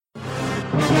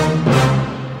We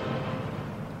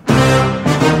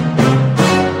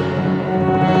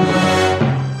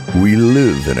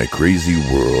live in a crazy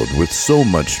world with so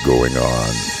much going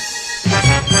on.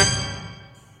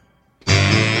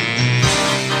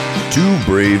 Two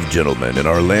brave gentlemen in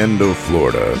Orlando,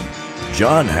 Florida,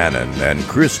 John Hannon and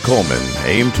Chris Coleman,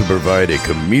 aim to provide a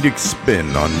comedic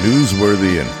spin on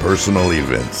newsworthy and personal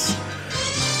events,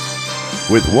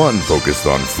 with one focused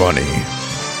on funny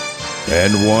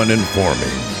and one informing.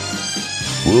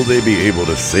 Will they be able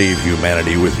to save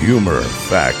humanity with humor,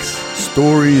 facts,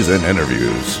 stories, and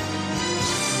interviews?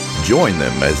 Join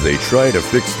them as they try to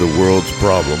fix the world's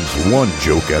problems one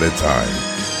joke at a time.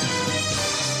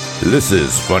 This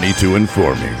is Funny to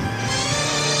Informing.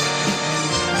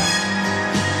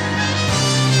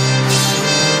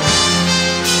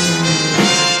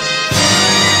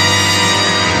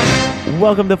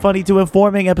 Welcome to Funny to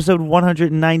Informing, episode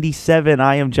 197.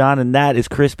 I am John, and that is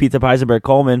Chris Pizza Peisenberg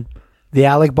Coleman. The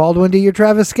Alec Baldwin to your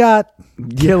Travis Scott,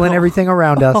 killing everything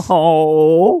around us.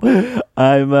 Oh,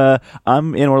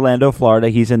 I'm in Orlando, Florida.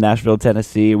 He's in Nashville,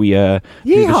 Tennessee. We do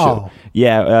the show.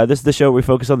 Yeah, this is the show where we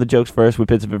focus on the jokes first with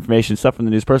bits of information, stuff from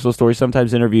the news, personal stories,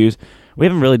 sometimes interviews. We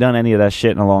haven't really done any of that shit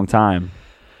in a long time.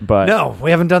 But no,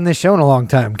 we haven't done this show in a long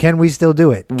time. Can we still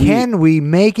do it? Can we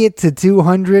make it to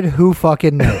 200? Who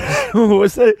fucking knows?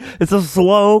 It's a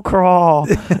slow crawl.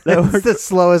 It's the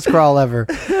slowest crawl ever.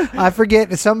 I forget.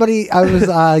 I was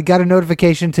got a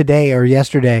notification today or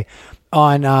yesterday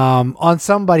on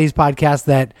somebody's podcast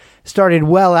that started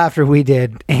well after we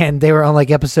did, and they were on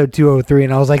like episode 203,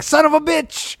 and I was like, son of a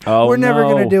bitch. We're never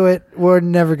going to do it. We're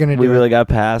never going to do it. We really got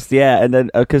past. Yeah, and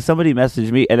then because somebody messaged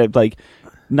me, and it like,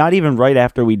 not even right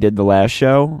after we did the last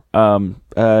show, Sean,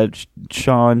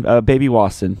 Baby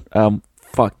Wasson, Dylan.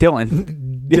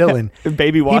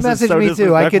 Baby Wasson. He messaged me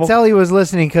too. I could tell he was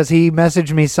listening because he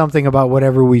messaged me something about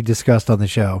whatever we discussed on the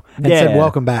show and said,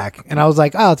 welcome back. And I was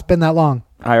like, oh, it's been that long.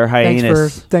 Our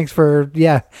hyenas. Thanks for,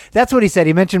 that's what he said.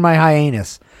 He mentioned my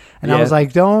hyenas. And I was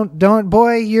like, don't,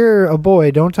 boy, you're a boy.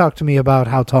 Don't talk to me about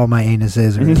how tall my anus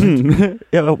is. Or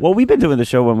yeah, well, we've been doing the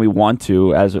show when we want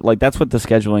to, that's what the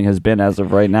scheduling has been as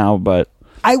of right now. But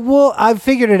I've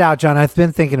figured it out, John. I've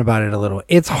been thinking about it a little.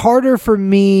 It's harder for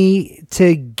me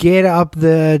to get up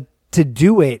to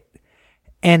do it.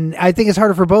 And I think it's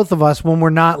harder for both of us when we're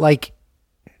not like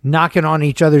knocking on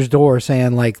each other's door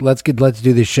saying like, let's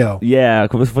do this show. Yeah,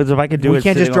 if I could do it, we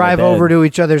can't just drive over to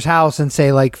each other's house and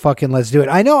say like, fucking let's do it.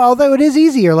 I know, although it is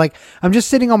easier. Like, I'm just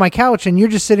sitting on my couch and you're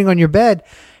just sitting on your bed,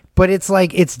 but it's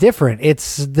like, it's different.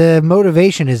 The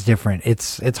motivation is different.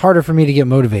 It's harder for me to get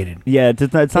motivated. Yeah,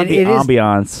 it's not the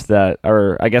ambiance that,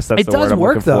 or I guess that's the word I'm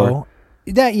looking for.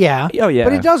 It does work though. Oh yeah,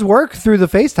 but it does work through the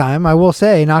FaceTime. I will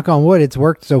say, knock on wood, it's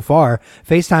worked so far.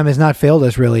 FaceTime has not failed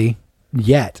us really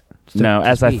yet. No,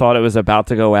 as I thought it was about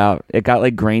to go out, it got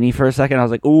like grainy for a second. I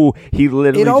was like, "Ooh, he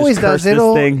literally just cursed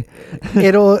this thing."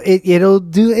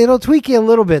 It'll tweak you a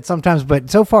little bit sometimes, but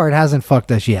so far it hasn't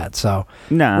fucked us yet. So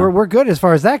we're good as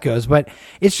far as that goes. But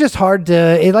it's just hard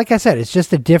to, like I said, it's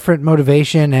just a different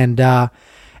motivation, and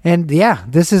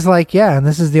this is like, and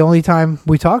this is the only time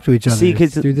we talk to each other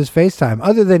through this FaceTime,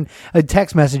 other than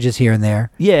text messages here and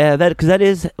there. Yeah, because that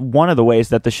is one of the ways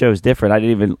that the show is different.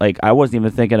 I wasn't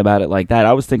even thinking about it like that.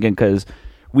 I was thinking because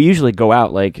we usually go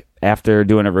out like after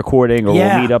doing a recording or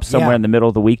we'll meet up somewhere in the middle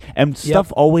of the week, and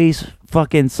stuff always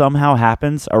fucking somehow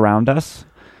happens around us.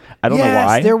 I don't know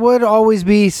why. Yes, there would always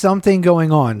be something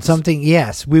going on.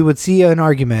 We would see an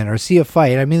argument or see a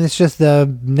fight. I mean, it's just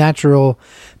the natural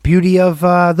beauty of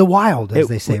the wild, as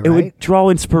they say, right? It would draw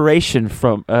inspiration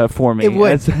for me. It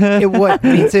would. It would.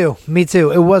 Me too.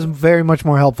 It was very much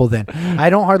more helpful then. I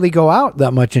don't hardly go out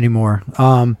that much anymore.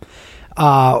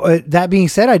 That being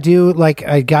said,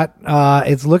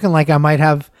 it's looking like I might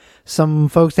have some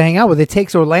folks to hang out with. It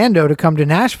takes Orlando to come to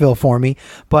Nashville for me,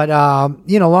 but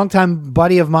longtime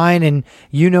buddy of mine, and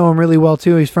you know him really well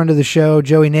too. He's a friend of the show,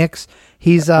 Joey Nix.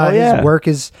 His work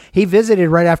is, he visited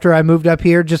right after I moved up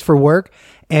here just for work,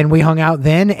 and we hung out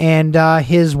then, and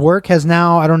his work has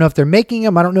now, I don't know if they're making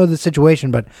him, I don't know the situation,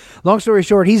 but long story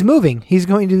short, he's moving. He's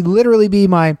going to literally be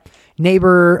my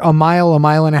neighbor a mile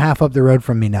and a half up the road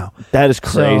from me now. That is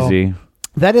crazy. So,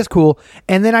 that is cool.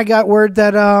 And then I got word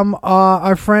that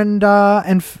our friend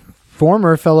and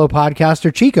former fellow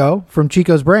podcaster Chico from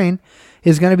Chico's Brain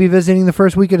is going to be visiting the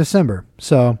first week of December.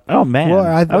 So, oh man,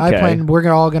 I plan we're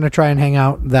all going to try and hang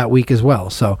out that week as well.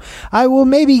 So, I will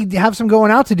maybe have some going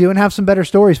out to do and have some better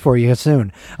stories for you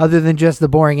soon, other than just the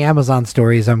boring Amazon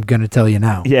stories I'm going to tell you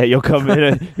now. Yeah, you'll come in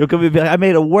and be like, I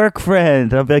made a work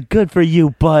friend. I'll be like, good for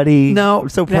you, buddy. No, I'm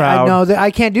so proud.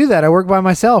 I can't do that. I work by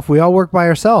myself. We all work by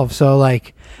ourselves. So,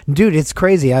 like, Dude, it's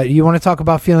crazy. You want to talk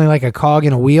about feeling like a cog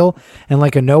in a wheel and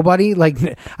like a nobody? Like,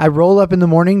 I roll up in the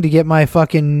morning to get my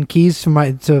fucking keys to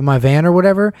my van or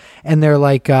whatever, and they're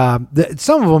like,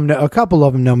 some of them, a couple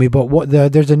of them know me, but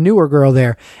there's a newer girl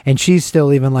there, and she's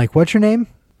still even like, what's your name?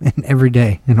 And every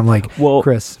day, and I'm like, well,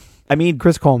 Chris. I mean,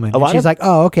 Chris Coleman. And she's like,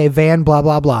 oh, okay, van, blah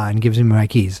blah blah, and gives me my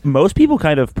keys. Most people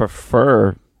kind of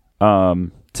prefer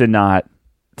to not.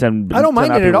 I don't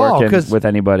mind it at all because with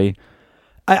anybody.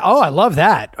 I love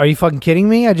that. Are you fucking kidding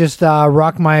me? I just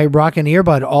rock an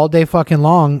earbud all day fucking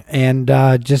long and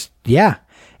just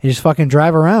fucking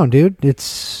drive around, dude.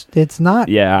 It's not.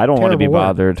 Yeah, I don't want to be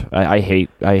bothered. I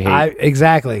hate.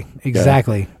 Exactly.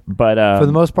 Yeah. But for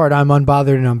the most part, I'm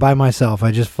unbothered and I'm by myself.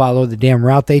 I just follow the damn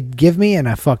route they give me and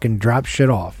I fucking drop shit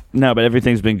off. No, but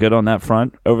everything's been good on that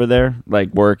front over there,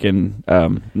 like work and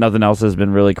nothing else has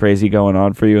been really crazy going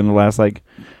on for you in the last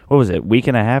what was it, week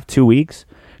and a half, 2 weeks?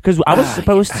 Because I was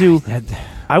supposed to.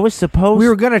 We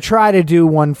were going to try to do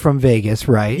one from Vegas,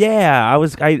 right? Yeah,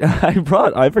 I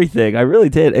brought everything. I really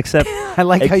did, except I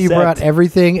like how you brought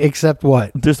everything except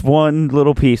what? Just one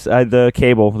little piece,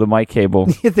 the mic cable.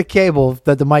 The cable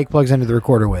that the mic plugs into the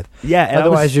recorder with. Yeah, and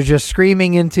otherwise you're just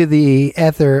screaming into the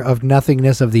ether of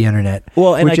nothingness of the internet.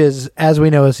 Well, which is, as we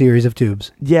know, a series of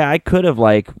tubes. Yeah, I could have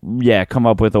come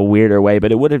up with a weirder way,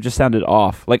 but it would have just sounded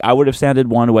off. Like I would have sounded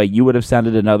one way, you would have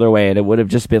sounded another way, and it would have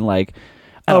just been like.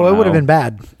 It would have been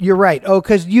bad. You're right. Oh,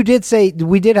 because you did say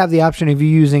we did have the option of you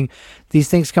using these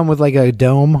things come with like a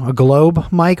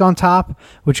globe mic on top,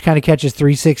 which kind of catches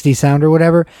 360 sound or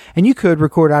whatever, and you could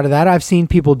record out of that. I've seen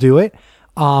people do it,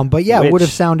 but yeah, it would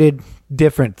have sounded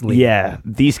differently. Yeah,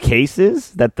 these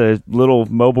cases that the little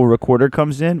mobile recorder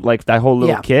comes in, like that whole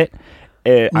little kit,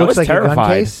 I was like terrified. A gun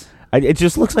case? It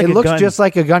just looks like just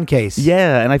like a gun case.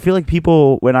 Yeah, and I feel like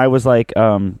people, when I was like,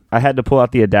 I had to pull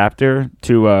out the adapter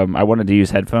to, I wanted to use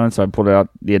headphones, so I pulled out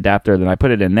the adapter, then I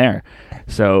put it in there.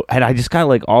 So, and I just got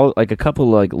a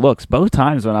couple of looks both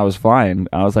times when I was flying.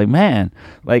 I was like, man,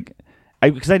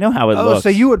 because I know how it looks. Oh, so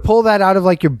you would pull that out of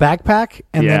your backpack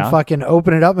and then fucking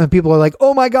open it up, and people are like,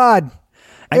 oh my God.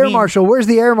 Air Marshal, where's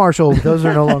the Air Marshal? Those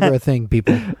are no longer a thing,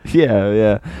 people.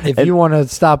 Yeah. If you want to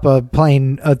stop a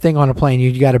thing on a plane,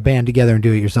 you got to band together and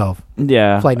do it yourself.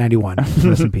 Yeah. Flight 91.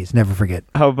 Rest in peace. Never forget.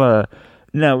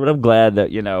 No, but I'm glad that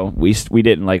we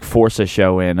didn't force a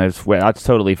show in. That's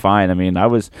totally fine. I mean, I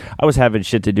was having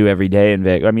shit to do every day in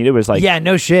Vegas. I mean, it was yeah,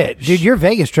 no shit, dude. Your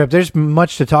Vegas trip, there's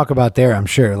much to talk about there. I'm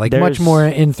sure, much more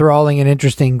enthralling and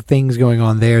interesting things going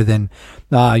on there than.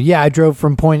 I drove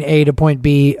from point A to point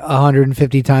B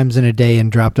 150 times in a day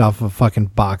and dropped off a fucking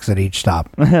box at each stop.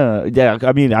 Yeah,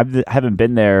 I mean, I haven't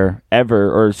been there ever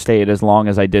or stayed as long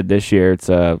as I did this year. It's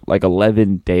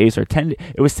 11 days or 10.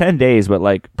 It was 10 days, but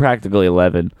practically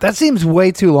 11. That seems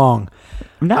way too long.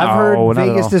 No, I've heard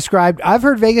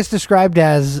Vegas described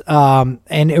as,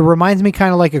 and it reminds me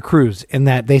kind of like a cruise in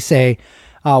that they say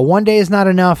 1 day is not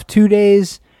enough, 2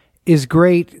 days is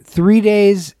great, 3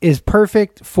 days is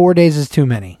perfect, 4 days is too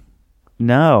many.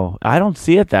 No, I don't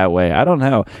see it that way. I don't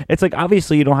know. It's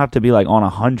obviously you don't have to be on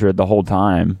 100 the whole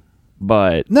time,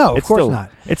 but no, of course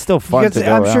not. It's still fun to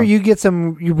go I'm around. sure you get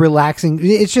some relaxing.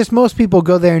 It's just most people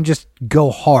go there and just go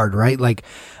hard, right?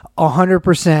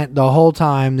 100% the whole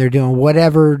time. They're doing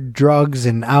whatever drugs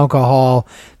and alcohol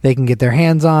they can get their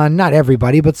hands on. Not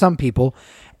everybody, but some people.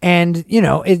 And,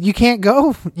 you can't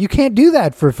do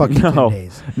that for fucking 10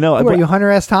 days. No. Who are you,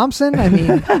 Hunter S. Thompson? I mean,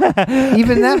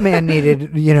 even that man needed,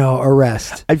 a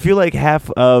rest. I feel like half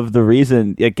of the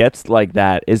reason it gets like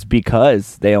that is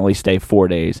because they only stay 4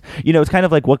 days. It's kind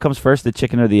of like what comes first, the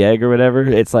chicken or the egg or whatever.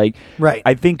 It's right.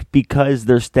 I think because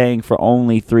they're staying for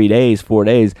only 3 days, 4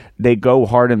 days, they go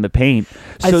hard in the paint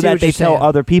so that they tell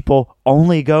other people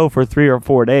only go for 3 or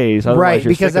 4 days. Right,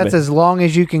 because that's as long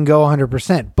as you can go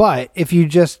 100%. But if you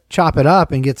just chop it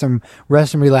up and get some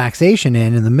rest and relaxation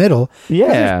in the middle,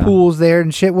 there's pools there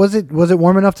and shit. Was it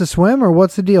warm enough to swim, or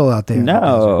what's the deal out there?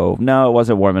 No, it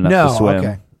wasn't warm enough to swim.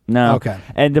 Okay. No. Okay.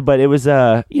 But it was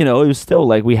it was still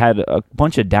we had a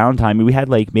bunch of downtime. We had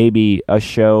maybe a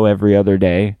show every other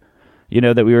day.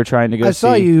 That we were trying to go see. I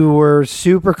saw you were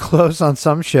super close on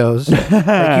some shows. You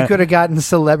could have gotten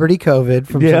celebrity COVID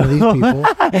from some of these people.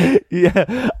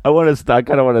 Yeah. I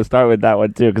kind of want to start with that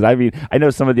one too, because I know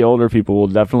some of the older people will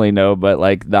definitely know, but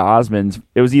the Osmonds,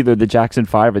 it was either the Jackson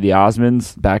 5 or the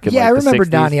Osmonds back in I remember the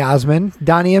 60s. Donny Osmond.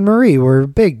 Donnie and Marie were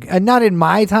big. Not in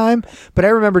my time, but I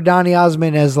remember Donny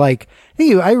Osmond as I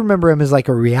remember him as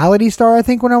a reality star, I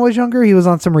think, when I was younger. He was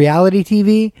on some reality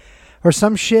TV or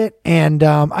some shit. And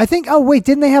I think,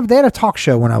 they had a talk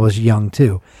show when I was young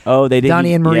too. Oh, they did.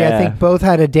 Donnie and Marie, I think both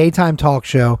had a daytime talk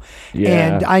show. Yeah.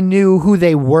 And I knew who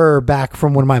they were back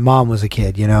from when my mom was a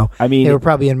kid, you know? I mean, they were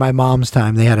probably in my mom's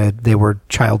time. They were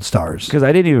child stars. Because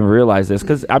I didn't even realize this.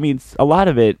 Because, I mean, a lot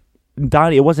of it,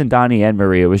 Donnie, it wasn't Donnie and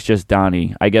Marie. It was just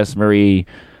Donnie. I guess Marie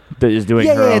is doing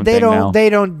her own thing now. They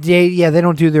don't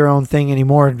do their own thing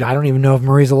anymore. I don't even know if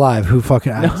Marie's alive. Who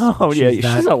fucking? No,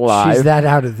 she's alive. She's that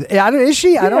out of. Is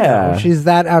she? I don't know. She's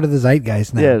that out of the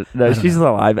zeitgeist now. Yeah, no, she's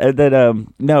alive. And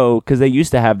then no, because they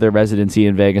used to have their residency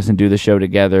in Vegas and do the show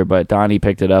together, but Donnie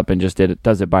picked it up and just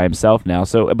does it by himself now.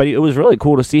 So, but it was really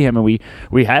cool to see him, and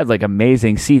we had like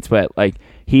amazing seats, but like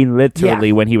he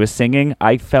literally when he was singing,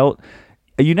 I felt.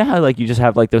 You know how like you just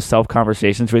have like those self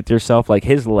conversations with yourself? Like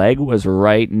his leg was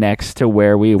right next to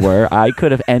where we were. I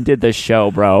could have ended the show,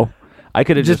 bro. I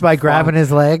could have just by grabbing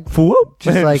his leg, whoop,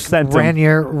 just like ran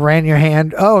your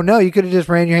hand. Oh no, you could have just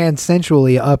ran your hand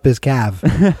sensually up his calf.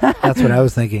 That's what I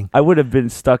was thinking. I would have been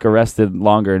stuck arrested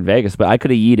longer in Vegas, but I could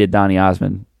have yeeted Donny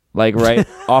Osmond. Like right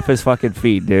off his fucking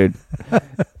feet, dude.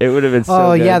 It would have been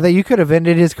so good. Yeah, that you could have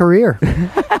ended his career.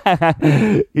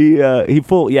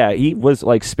 He was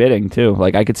like spitting too.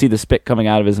 Like I could see the spit coming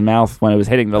out of his mouth when it was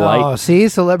hitting the light. Oh, see,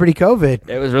 celebrity COVID.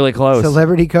 It was really close.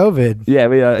 Celebrity COVID.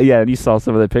 Yeah, and you saw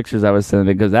some of the pictures I was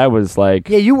sending because that was like.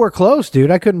 Yeah, you were close,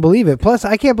 dude. I couldn't believe it. Plus,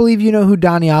 I can't believe you know who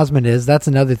Donny Osmond is. That's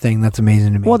another thing that's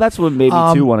amazing to me. Well, that's what made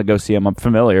me too want to go see him. I'm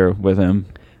familiar with him.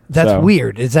 That's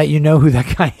weird. Is that you know who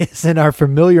that guy is and are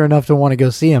familiar enough to want to go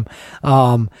see him.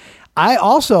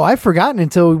 I've forgotten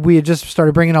until we had just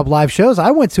started bringing up live shows.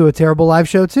 I went to a terrible live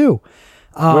show too.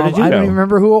 Where did you go? I don't even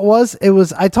remember who it was. It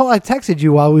was I texted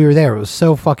you while we were there. It was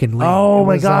so fucking lame. Oh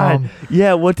my god!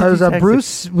 Yeah, what did you text?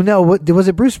 Bruce? No, was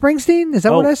it Bruce Springsteen? Is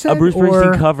that what I said? A Bruce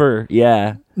Springsteen cover.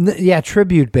 Yeah.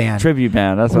 Tribute band.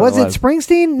 That's what was it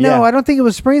Springsteen? No, yeah. I don't think it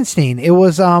was Springsteen. It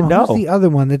was who's the other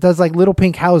one that does like little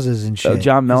pink houses and shit?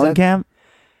 John Mellencamp?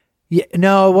 Yeah,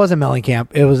 no, it wasn't Mellencamp.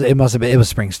 It was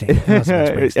Springsteen.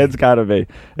 It's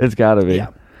gotta be. Yeah.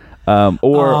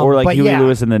 Or like Huey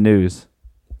Lewis in the News.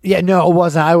 Yeah, no, it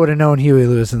wasn't. I would have known Huey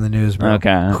Lewis in the News, bro.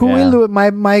 Okay. Huey Lewis,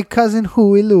 my cousin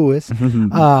Huey Lewis.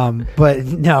 But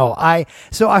no, I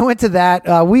went to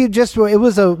that. We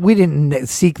didn't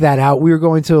seek that out. We were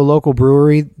going to a local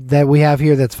brewery that we have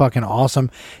here that's fucking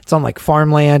awesome. It's on like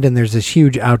farmland and there's this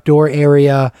huge outdoor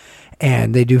area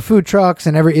and they do food trucks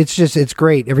and it's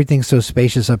great. Everything's so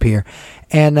spacious up here.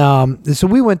 And so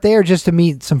we went there just to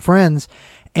meet some friends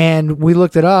and we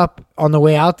looked it up on the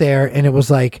way out there and it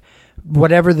was like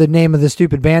whatever the name of the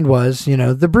stupid band was, you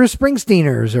know, the Bruce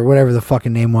Springsteeners or whatever the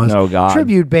fucking name was. Oh, God.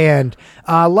 Tribute band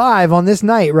live on this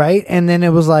night, right? And then it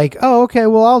was like, oh, okay,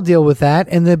 well, I'll deal with that.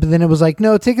 And then it was like,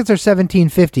 no, tickets are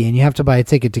 $17.50 and you have to buy a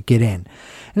ticket to get in.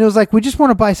 And it was like, we just want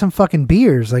to buy some fucking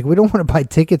beers. Like, we don't want to buy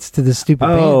tickets to this stupid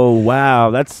band. Oh, wow.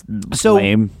 That's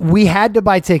lame. We had to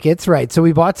buy tickets, right? So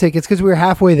we bought tickets because we were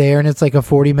halfway there and it's like a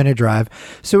 40-minute drive.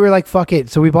 So we were like, fuck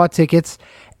it. So we bought tickets.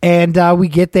 And we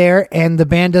get there, and the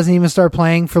band doesn't even start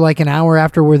playing for like an hour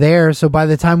after we're there. So by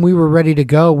the time we were ready to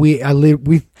go,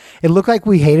 it looked like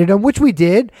we hated them, which we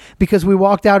did because we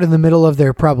walked out in the middle of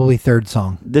their probably third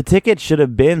song. The ticket should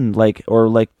have been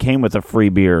came with a free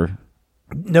beer.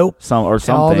 Nope. Or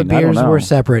something. All the beers were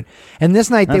separate. And this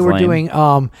night they were doing,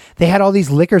 they had all these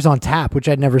liquors on tap, which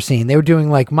I'd never seen. They were doing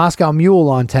like Moscow Mule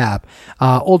on tap,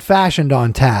 Old Fashioned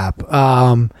on tap.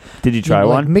 Did you try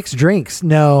one? Like mixed drinks.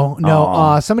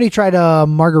 No. Somebody tried a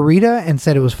margarita and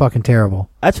said it was fucking terrible.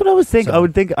 That's what I was thinking. So, I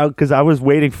would think because I was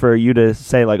waiting for you to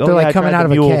say like, they're like coming out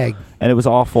of a keg, and it was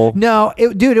awful. No,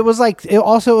 it was like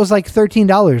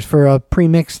 $13 for a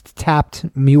pre-mixed tapped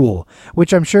mule,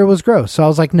 which I'm sure was gross. So I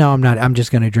was like, no, I'm not. I'm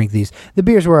just going to drink these. The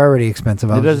beers were already expensive.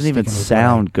 It doesn't even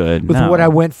sound good with what I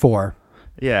went for.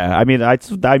 Yeah, I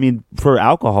mean, for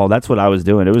alcohol, that's what I was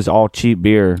doing. It was all cheap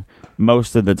beer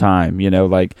most of the time. You know,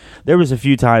 like there was a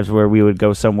few times where we would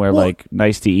go somewhere like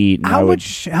nice to eat. And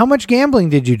how much gambling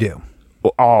did you do?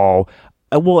 Oh,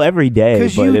 well, every day.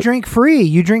 Because you drink free.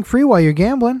 You drink free while you're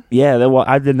gambling. Yeah,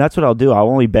 that's what I'll do. I'll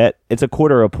only bet. It's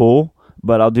 $0.25 a pool,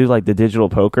 but I'll do like the digital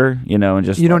poker, you know, and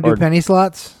just... You don't do penny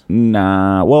slots?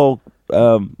 Nah. Well,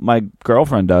 my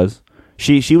girlfriend does.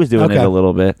 She was doing it a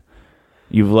little bit.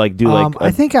 You I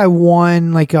think I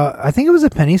won I think it was a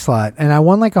penny slot, and I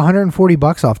won like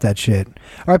 $140 off that shit.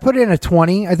 Or I put it in a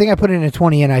 20. I think I put it in a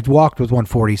 20, and I walked with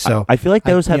 140. So I feel like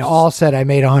those have all said I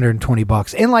made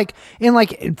 $120 in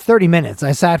like 30 minutes.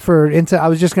 I sat I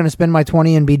was just going to spend my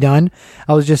 20 and be done.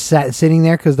 I was just sitting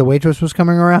there because the waitress was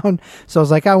coming around. So I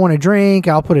was like, I want a drink.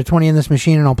 I'll put a 20 in this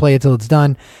machine and I'll play it till it's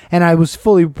done. And I was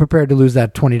fully prepared to lose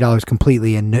that $20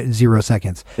 completely in 0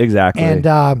 seconds. Exactly.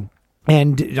 And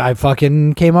And I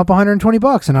fucking came up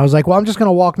 $120, and I was like, well, I'm just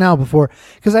gonna walk now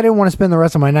because I didn't want to spend the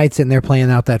rest of my night sitting there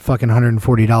playing out that fucking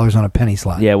 $140 on a penny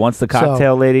slot. Yeah, once the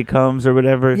cocktail lady comes or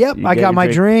whatever. Yep, I got my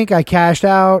drink. I cashed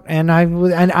out, and I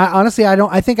honestly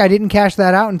I think I didn't cash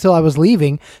that out until I was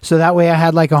leaving, so that way I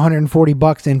had like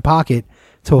 $140 in pocket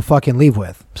to fucking leave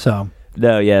with. So.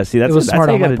 No, yeah. See, that's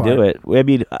how you got to do it. I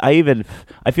mean,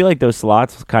 I feel like those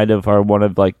slots kind of are one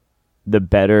of like the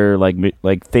better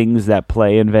like things that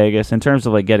play in Vegas in terms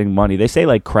of like getting money. They say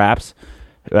like craps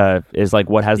is like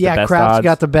what has the best odds. Yeah, craps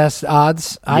got the best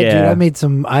odds. I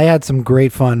had some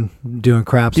great fun doing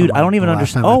craps. Dude, I don't even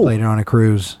understand. I played it on a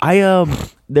cruise.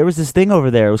 There was this thing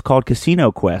over there. It was called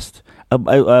Casino Quest.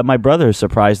 My brother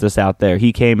surprised us out there.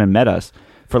 He came and met us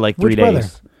for like 3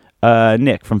 days.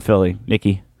 Nick from Philly,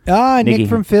 Nicky. Nick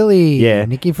from Philly. Yeah,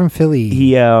 Nicky from Philly.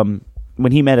 He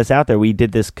when he met us out there, we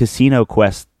did this Casino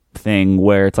Quest thing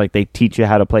where it's like they teach you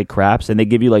how to play craps and they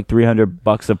give you like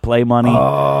 $300 of play money.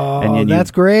 Oh, and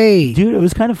that's great, dude. It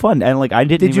was kind of fun, and like I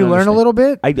didn't. Did you learn a little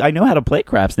bit? I know how to play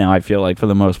craps now. I feel like for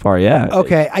the most part, yeah.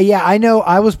 Okay, yeah, I know.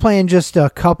 I was playing just a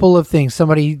couple of things.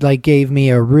 Somebody like gave me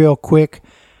a real quick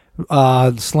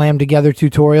slam together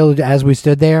tutorial as we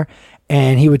stood there.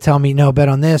 And he would tell me, no, bet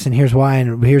on this, and here's why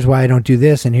I don't do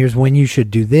this, and here's when you should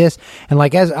do this. And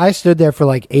like as I stood there for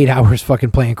like 8 hours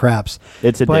fucking playing craps.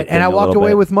 It's addicting, and I walked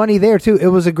away with money there too. It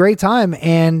was a great time,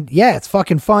 and yeah, it's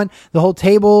fucking fun. The whole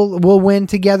table will win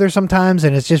together sometimes,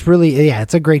 and it's just really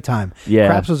it's a great time. Yeah,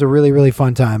 craps was a really, really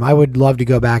fun time. I would love to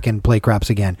go back and play craps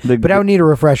again, but I would need a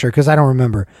refresher because I don't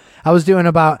remember. I was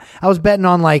betting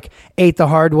on like 8 the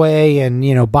hard way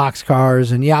and, box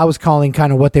cars. And I was calling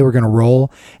kind of what they were going to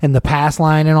roll and the pass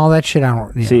line and all that shit. I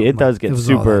don't see. It does get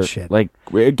super like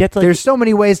it gets like there's so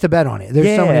many ways to bet on it.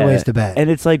 There's so many ways to bet.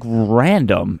 And it's like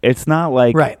random. It's not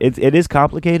like it is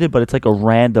complicated, but it's like a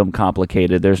random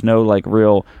complicated. There's no like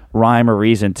real rhyme or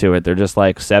reason to it. They're just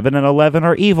like 7 and 11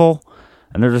 are evil.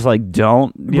 And they're just like,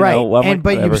 don't,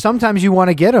 but sometimes you want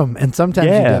to get them, and sometimes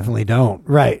you definitely don't,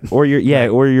 right? Or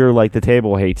you're like the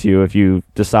table hates you if you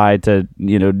decide to,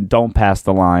 don't pass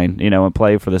the line, and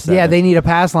play for the 7. Yeah, they need a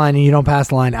pass line, and you don't pass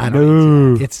the line. I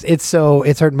don't. It's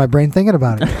hurting my brain thinking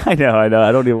about it. I know. I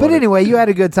don't even. But anyway, you had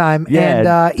a good time,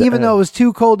 and even though it was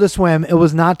too cold to swim, it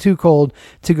was not too cold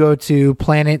to go to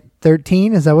Planet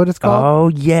 13. Is that what it's called?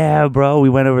 Oh yeah, bro. We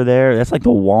went over there. That's like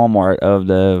the Walmart of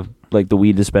the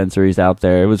weed dispensaries out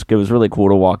there. It was really cool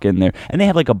to walk in there. And they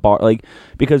have like a bar, like,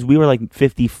 because we were like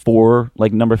 54,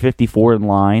 like number 54 in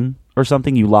line or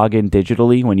something. You log in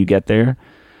digitally when you get there.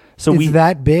 So it's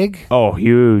that big? Oh,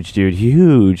 huge, dude,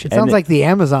 huge. It sounds like the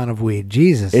Amazon of weed.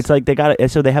 Jesus. It's like they got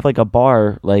it. So they have like a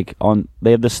bar, like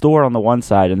they have the store on the one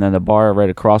side and then the bar right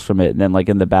across from it. And then like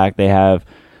in the back they have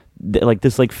like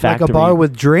this like factory. Like a bar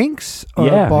with drinks? Or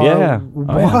yeah, a bar? Yeah.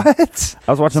 What? Yeah.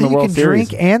 I was watching the World Series.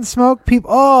 So you can drink and smoke? People.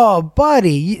 Oh,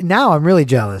 buddy. Now I'm really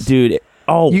jealous. Dude.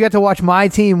 Oh. You got to watch my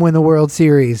team win the World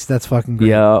Series. That's fucking great.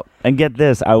 Yeah. And get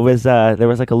this. I was, there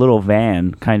was like a little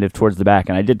van kind of towards the back,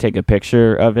 and I did take a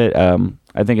picture of it.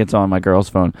 I think it's on my girl's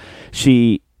phone.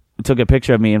 She took a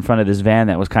picture of me in front of this van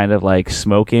that was kind of like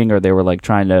smoking, or they were like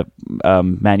trying to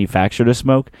manufacture the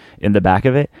smoke in the back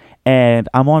of it. And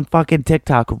I'm on fucking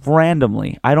TikTok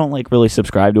randomly. I don't like really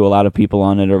subscribe to a lot of people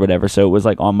on it or whatever, so it was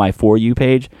like on my For You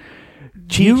page.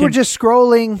 You were just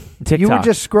scrolling TikTok. You were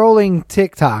just scrolling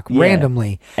TikTok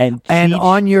randomly, and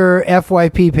on your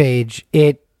FYP page,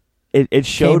 it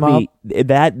showed me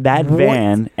that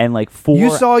van and like 4.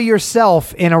 You saw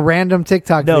yourself in a random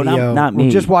TikTok video. No, not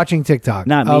me. Just watching TikTok.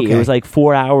 Not me. Okay. It was like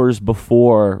 4 hours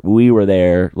before we were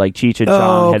there. Like Cheech and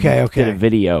Chong did a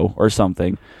video or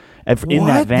something. In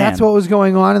that van. That's what was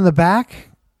going on in the back?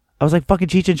 I was like, fucking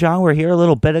Cheech and Chong were here a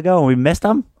little bit ago and we missed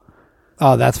them?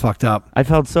 Oh, that's fucked up. I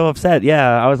felt so upset.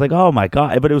 Yeah, I was like, oh my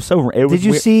God. But it was so... Did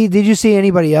you see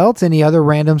anybody else? Any other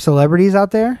random celebrities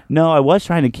out there? No, I was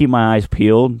trying to keep my eyes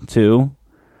peeled too.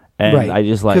 And I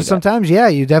just like... Because sometimes,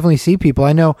 you definitely see people.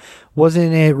 I know,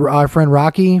 wasn't it our friend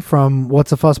Rocky from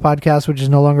What's the Fuss podcast, which is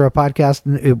no longer a podcast,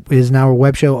 it is now a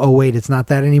web show. Oh, wait, it's not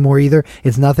that anymore either.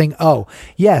 It's nothing. Oh,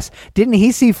 yes. Didn't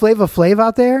he see Flava Flav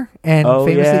out there and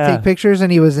famously take pictures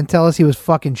and tell us he was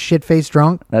fucking shit-faced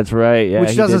drunk? That's right, yeah.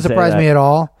 Which doesn't surprise me at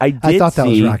all. I thought that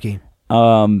was Rocky.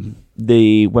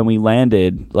 When we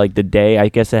landed, like the day, I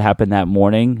guess it happened that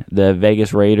morning, the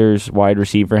Vegas Raiders wide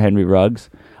receiver Henry Ruggs.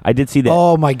 I did see that.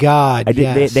 Oh my God!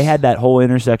 Yes. They had that whole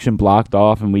intersection blocked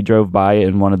off, and we drove by it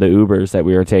in one of the Ubers that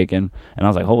we were taking, and I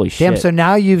was like, "Holy shit!" Damn! So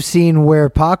now you've seen where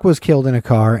Pac was killed in a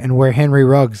car and where Henry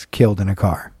Ruggs killed in a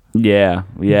car. Yeah.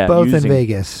 Both in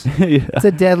Vegas. Yeah.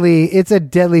 It's a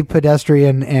deadly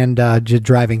pedestrian and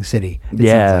driving city. It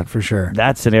sounds like, for sure.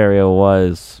 That scenario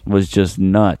was just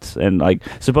nuts, and like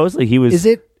supposedly he was. Is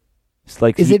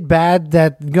it bad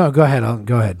that go ahead?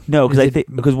 Go ahead. No,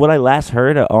 because what I last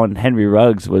heard on Henry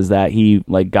Ruggs was that he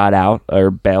like got out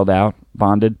or bailed out,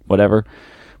 bonded, whatever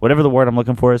the word I'm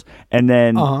looking for is, and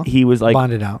then he was like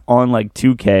bonded out on like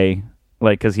 2K.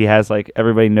 Like, because he has, like,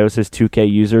 everybody knows his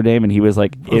 2K username, and he was,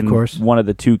 like, in one of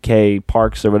the 2K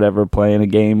parks or whatever playing a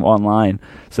game online.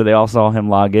 So they all saw him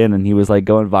log in, and he was, like,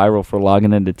 going viral for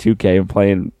logging into 2K and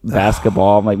playing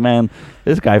basketball. I'm like, man,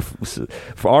 this guy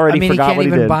already forgot what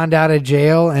he did. He can't even bond out of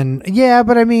jail. And, yeah,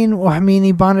 but,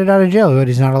 he bonded out of jail, but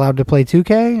he's not allowed to play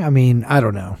 2K? I mean, I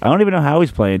don't know. I don't even know how he's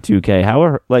playing 2K.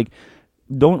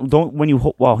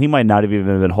 He might not have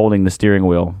even been holding the steering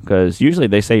wheel, because usually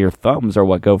they say your thumbs are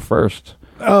what go first.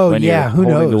 Oh yeah, who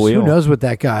knows? Who knows with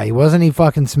that guy? Wasn't he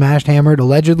fucking smashed, hammered,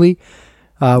 allegedly?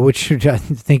 Which I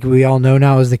think we all know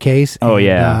now is the case. Oh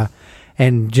yeah,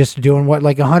 and just doing what,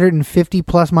 like 150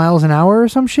 plus miles an hour or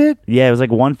some shit? Yeah, it was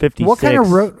like 156. What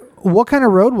kind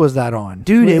of road was that on,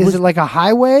 dude? Is it like a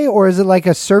highway or is it like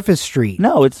a surface street?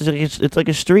 No, it's like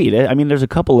a street. I mean, there's a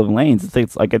couple of lanes. I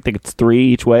think it's 3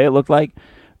 each way. It looked like,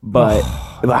 but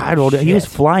I don't know. He was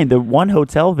flying. The one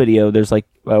hotel video. There's like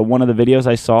one of the videos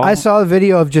I saw. I saw a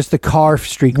video of just the car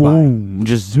streak by.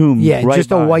 Just zoom. Yeah, right just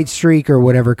by. A white streak or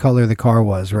whatever color the car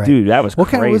was. Right, dude. That was what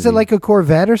crazy. kind? Was it like a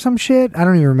Corvette or some shit? I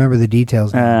don't even remember the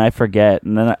details. I forget.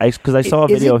 And then I saw a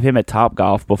video of him at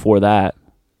Topgolf before that.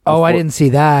 I didn't see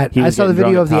that. I saw the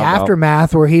video of the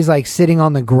aftermath where he's like sitting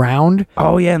on the ground.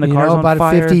 Oh yeah, and the car's on about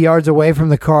fire. 50 yards away from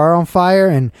the car on fire,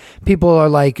 and people are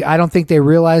like, I don't think they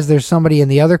realize there's somebody in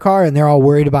the other car, and they're all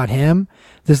worried about him.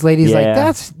 This lady's like,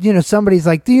 that's somebody's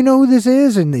like, do you know who this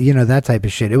is? And that type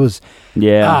of shit. It was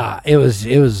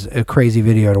it was a crazy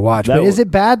video to watch. But is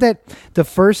it bad that the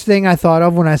first thing I thought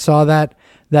of when I saw that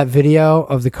video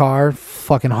of the car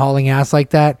fucking hauling ass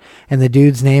like that, and the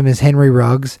dude's name is Henry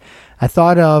Ruggs, I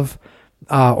thought of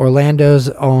Orlando's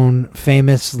own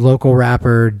famous local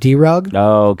rapper D-Rug.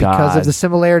 Oh, God. Because of the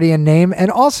similarity in name. And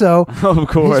also, of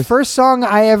course, his first song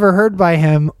I ever heard by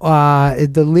him,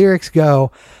 the lyrics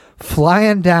go,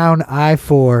 flying down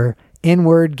I-4,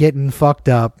 inward getting fucked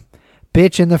up,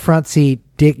 bitch in the front seat,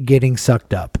 dick getting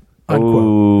sucked up.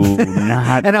 Ooh,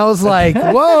 not. And I was like,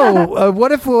 "Whoa!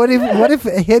 What if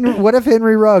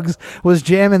Henry Ruggs was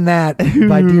jamming that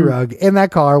by D-Rug in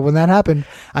that car when that happened?"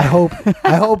 I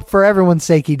hope for everyone's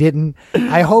sake he didn't.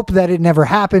 I hope that it never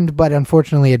happened, but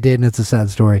unfortunately it did, and it's a sad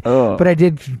story. Oh. But I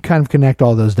did kind of connect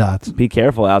all those dots. Be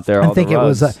careful out there. I think it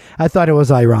was. I thought it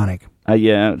was ironic.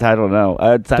 Yeah, I don't know.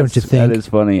 Don't you think? That is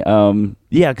funny.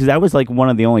 Yeah, because that was like one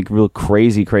of the only real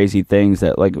crazy things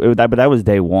that but that was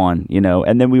day one,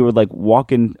 and then we were like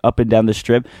walking up and down the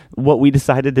strip. What we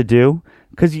decided to do,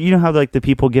 because you know how like the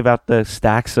people give out the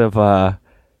stacks of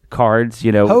cards,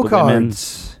 Ho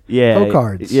cards. Yeah, Ho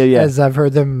cards. Yeah. As I've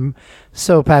heard them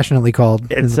so passionately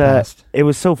called in the past. It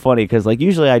was so funny because like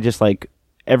usually I just like.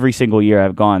 Every single year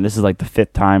I've gone, this is like the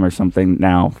 5th time or something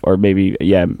now, or maybe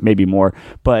more,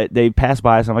 but they pass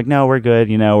by, so I'm like, no, we're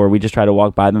good, or we just try to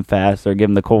walk by them fast or give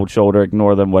them the cold shoulder,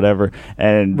 ignore them, whatever.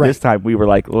 And this time we were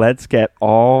like, let's get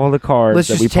all the cards. Let's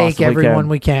just take everyone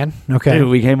we can. Okay. Dude,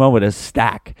 we came home with a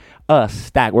stack.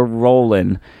 We're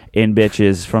rolling in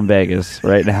bitches from Vegas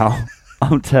right now.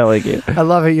 I'm telling you. I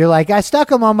love it. You're like, I stuck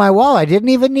them on my wall. I didn't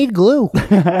even need glue. But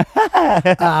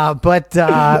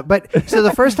so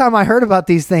the first time I heard about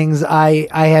these things, I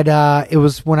had, it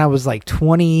was when I was like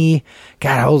 20,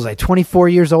 God, I was like 24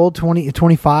 years old,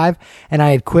 25, and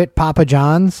I had quit Papa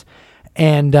John's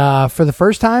and, for the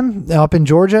first time up in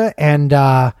Georgia. And,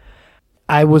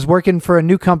 I was working for a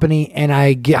new company and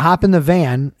I hop in the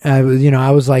van. I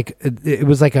was like, it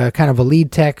was like a kind of a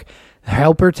lead tech,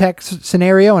 helper tech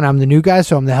scenario, and I'm the new guy,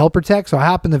 so I'm the helper tech. So I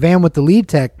hop in the van with the lead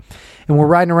tech, and we're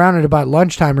riding around at about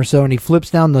lunchtime or so, and he flips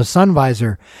down the sun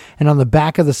visor, and on the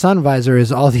back of the sun visor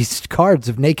is all these cards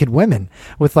of naked women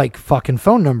with like fucking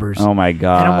phone numbers. Oh my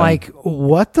God. And I'm like,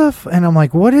 what the and I'm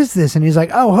like, what is this? And he's like,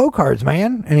 oh, Ho cards,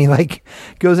 man. And he like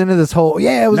goes into this whole,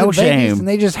 it was in Vegas, and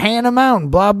they just hand them out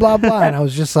and blah blah blah. And I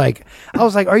was like,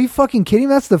 are you fucking kidding?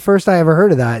 That's the first I ever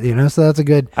heard of that, so that's a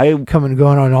good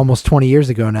going on almost 20 years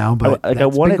ago now, but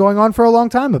it's been going on for a long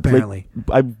time apparently.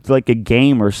 Like a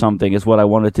game or something is what I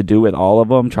wanted to do with all of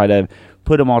them, try to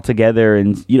put them all together,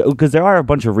 and because there are a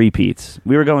bunch of repeats.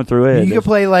 We were going through it. You could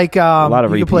play like a lot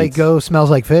of repeats. You could play Go Smells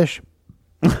Like Fish.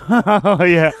 Oh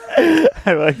yeah,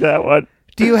 I like that one.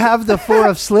 Do you have the 4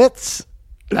 of slits?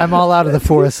 I'm all out of the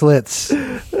four slits.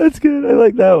 That's good. I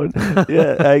like that one.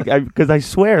 Yeah, because I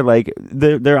swear, like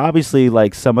they're obviously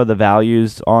like some of the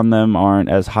values on them aren't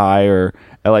as high, or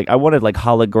like I wanted like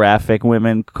holographic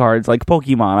women cards, like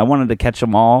Pokemon. I wanted to catch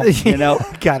them all. You know,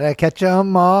 gotta catch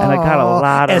them all. And I got a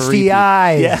lot of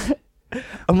STIs. Yeah,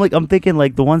 I'm thinking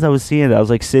like the ones I was seeing. I was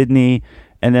like Sydney,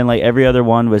 and then like every other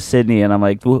one was Sydney, and I'm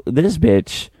like, this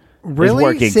bitch. Really?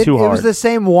 Working too hard. It was the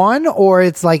same one, or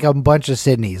it's like a bunch of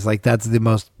Sydneys? Like that's the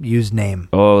most used name.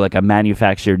 Oh, like a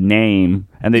manufactured name,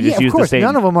 and they just use the same.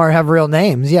 None of them have real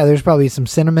names. Yeah, there's probably some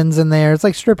cinnamons in there. It's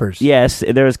like strippers. Yes,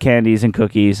 there's candies and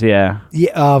cookies. Yeah.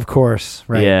 Yeah, of course.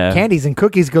 Right. Yeah. Candies and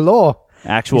cookies galore.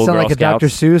 Actual you sound Girl like Scouts. a Dr.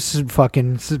 Seuss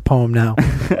fucking poem now.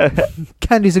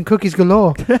 Candies and cookies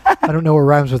galore. I don't know what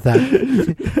rhymes with that.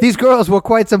 These girls were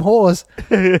quite some whores.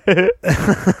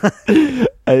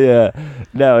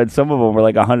 No, and some of them were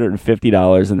like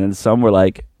 $150, and then some were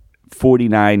like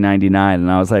 $49.99,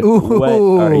 and I was like, Ooh. "What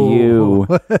are you?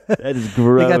 That is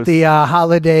gross." They got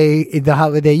the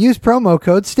holiday use promo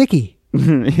code Sticky.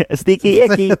 Sticky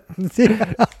icky.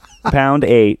 Pound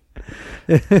 8.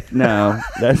 No,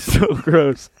 that's so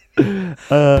gross.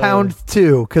 Pound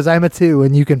 2, because I'm a 2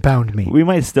 and you can pound me. We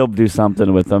might still do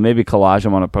something with them. Maybe collage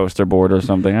them on a poster board or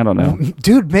something. I don't know.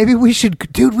 Dude, maybe we should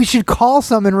call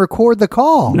some and record the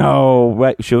call. No,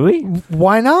 what, should we?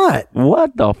 Why not?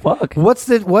 What the fuck? What's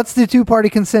the two-party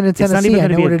consent in Tennessee? I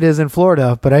know what it is in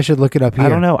Florida, but I should look it up here. I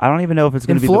don't know. I don't even know if it's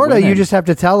going to be in Florida. The you just have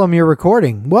to tell them you're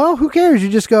recording. Well, who cares? You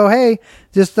just go, hey,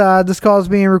 just this call is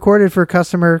being recorded for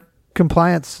customer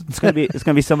compliance. It's gonna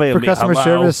be somebody for customer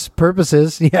service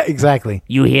purposes. Yeah, exactly.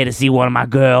 You here to see one of my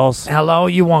girls? Hello,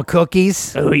 you want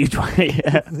cookies? Oh, you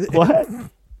what?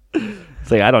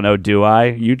 It's like, I don't know. Do I?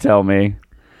 You tell me.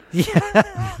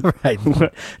 Yeah, right.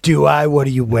 Do I? What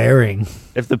are you wearing?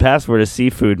 If the password is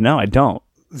seafood, no, I don't.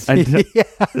 Yeah.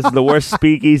 This is the worst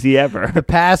speakeasy ever. The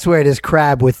password is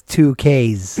crab with 2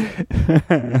 Ks.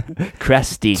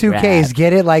 Crusty 2 crab. Ks.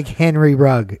 Get it like Henry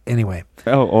Rugg. Anyway.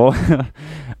 Yeah,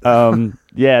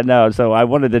 no. So I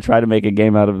wanted to try to make a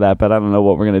game out of that, but I don't know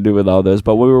what we're gonna do with all those.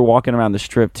 But we were walking around the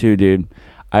strip too, dude.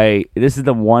 This is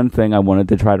the one thing I wanted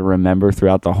to try to remember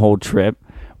throughout the whole trip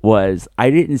was I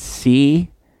didn't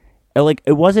see. Like,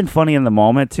 it wasn't funny in the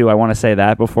moment too. I want to say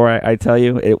that before I tell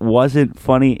you, it wasn't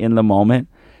funny in the moment.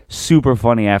 Super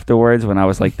funny afterwards when I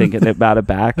was like thinking about it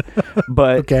back.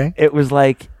 But okay. It was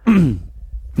like we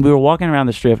were walking around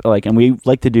the strip, like, and we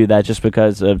like to do that just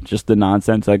because of just the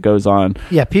nonsense that goes on.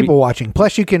 Yeah, people watching.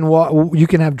 Plus, you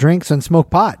can have drinks and smoke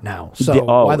pot now. So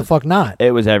why the fuck not?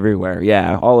 It was everywhere.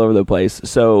 Yeah, all over the place.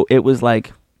 So it was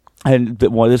like, and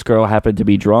this girl happened to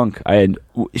be drunk. I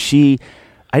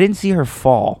didn't see her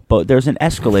fall, but there's an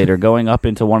escalator going up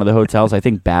into one of the hotels, I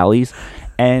think Bally's,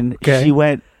 and she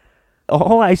went.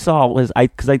 All I saw was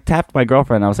because I tapped my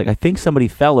girlfriend. And I was like, I think somebody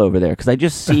fell over there because I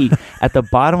just see at the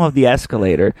bottom of the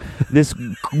escalator this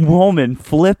woman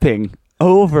flipping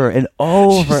over and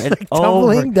over. She's and like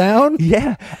tumbling down.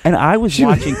 Yeah, and I was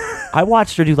watching. I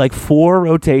watched her do like 4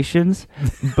 rotations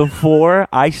before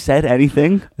I said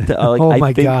anything.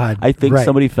 God! I think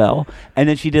somebody fell, and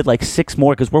then she did like 6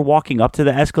 more because we're walking up to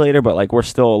the escalator, but like we're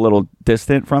still a little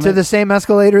distant from it. To the same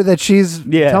escalator that she's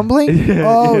tumbling.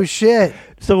 Oh shit!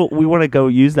 So we want to go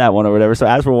use that one or whatever. So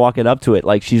as we're walking up to it,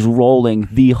 like she's rolling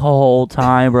the whole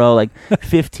time, bro, like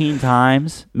 15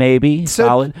 times maybe,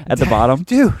 solid at the bottom.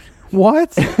 Dude,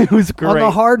 what? It was great. On the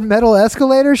hard metal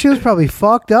escalator, she was probably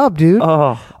fucked up, dude.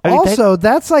 Oh,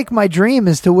 that's like my dream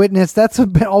is to witness. That's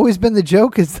always been the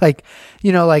joke. Is like,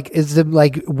 is to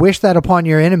like wish that upon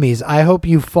your enemies. I hope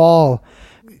you fall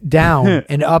down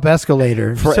an up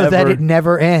escalator so that it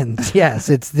never ends. Yes,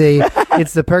 it's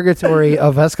the purgatory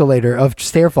of escalator of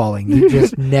stair falling. You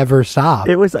just never stop.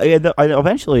 It was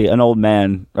eventually an old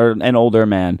man or an older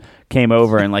man came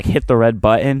over and like hit the red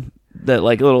button. That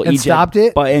like little and stopped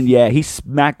it button. Yeah, he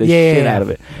smacked the shit out of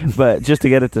it, but just to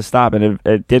get it to stop, and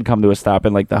it did come to a stop.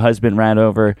 And like the husband ran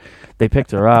over, they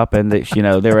picked her up, and they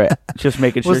were just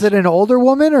making sure. Was it an older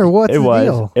woman or what's the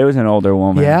deal? It was an older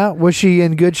woman. Yeah, was she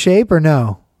in good shape or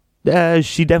no?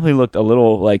 She definitely looked a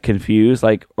little like confused,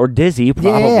 like or dizzy.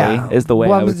 Probably is the way.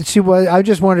 She was. I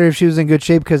just wondered if she was in good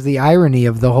shape because the irony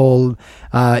of the whole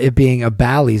it being a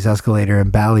Bally's escalator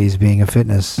and Bally's being a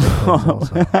fitness.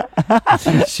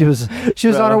 she was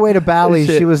on her way to Bally's.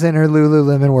 She was in her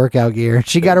Lululemon workout gear.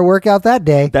 She got her workout that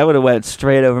day. That would have went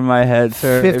straight over my head,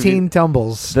 sir. 15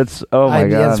 tumbles. That's my god.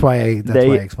 That's why I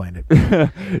explained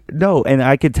it. No, and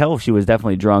I could tell she was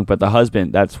definitely drunk, but the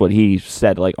husband, that's what he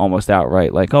said, like almost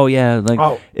outright, like, oh yeah,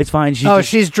 like it's fine.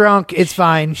 She's drunk. It's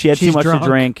fine. She had too much to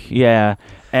drink. Yeah.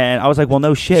 And I was like, well,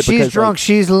 no shit. She's drunk.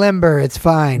 She's limber. It's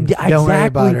fine. Yeah, Don't worry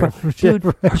about her.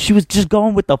 Dude, she was just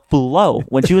going with the flow.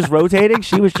 When she was rotating,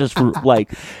 she was just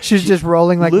like... She's just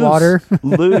rolling like water.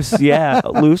 Loose, yeah.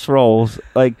 Loose rolls.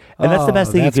 Like, and that's the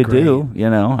best thing you could do,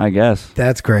 I guess.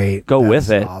 That's great. Go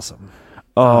with it. Awesome.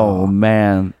 Oh,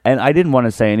 man. And I didn't want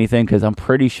to say anything because I'm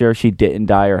pretty sure she didn't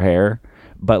dye her hair.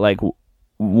 But, like,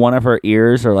 one of her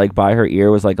ears or, like, by her ear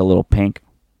was, like, a little pink.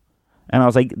 And I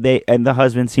was like, the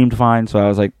husband seemed fine, so I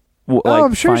was like,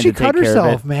 I'm sure she cut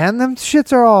herself, man. Them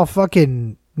shits are all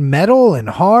fucking metal and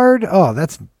hard. Oh,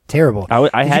 that's terrible. Did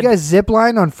you guys zip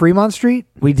line on Fremont Street?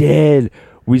 We did.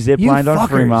 We zip lined on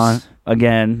Fremont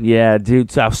again. Yeah, dude,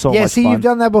 that was so much fun. Yeah, see, you've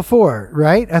done that before,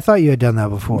 right? I thought you had done that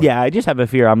before. Yeah, I just have a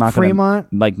fear I'm not going to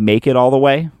like make it all the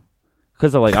way.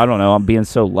 Because like, I don't know, I'm being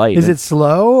so light. Is it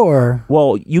slow or?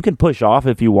 Well, you can push off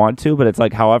if you want to, but it's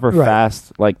like however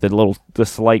fast like the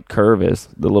slight curve is,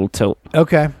 the little tilt.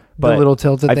 Okay. But the little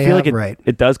tilt that they have, like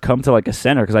it does come to like a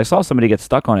center because I saw somebody get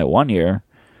stuck on it one year.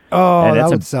 Oh, that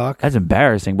would suck. That's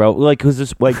embarrassing, bro. Like, because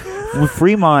this like with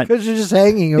Fremont, because you're just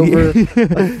hanging over like,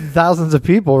 thousands of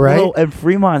people, right? Well, and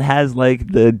Fremont has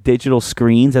like the digital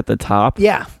screens at the top.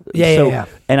 Yeah.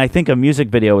 And I think a music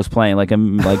video was playing, like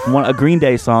a Green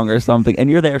Day song or something, and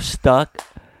you're there stuck,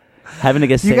 having to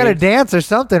get saved. You got to dance or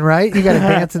something, right? You got to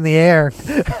dance in the air.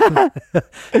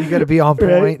 You got to be on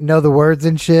point, right? Know the words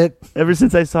and shit. Ever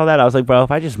since I saw that, I was like, bro,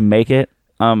 if I just make it,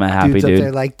 I'm a happy dude. Up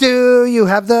there like, do you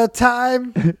have the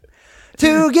time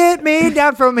to get me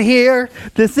down from here?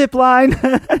 The zip line.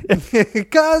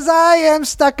 Because I am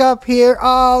stuck up here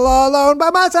all alone by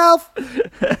myself.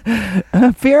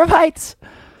 Fear of heights.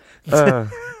 No,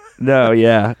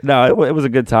 it was a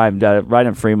good time. Riding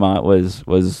in Fremont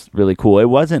was really cool. It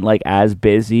wasn't like as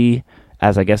busy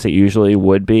as I guess it usually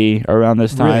would be around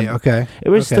this time. Really? Okay. It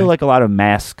was still like a lot of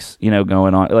masks,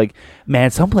 going on. Like,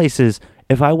 man, some places,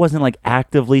 if I wasn't like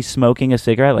actively smoking a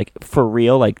cigarette, like for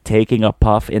real, like taking a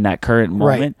puff in that current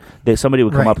moment, that somebody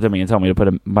would come up to me and tell me to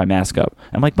put my mask up.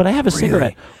 I'm like, but I have a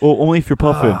cigarette. Well, only if you're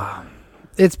puffing.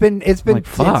 It's been it's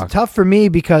tough for me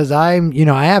because I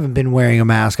haven't been wearing a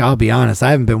mask. I'll be honest,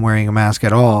 I haven't been wearing a mask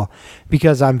at all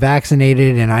because I'm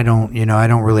vaccinated and I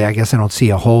don't really, I guess I don't see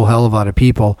a whole hell of a lot of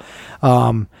people.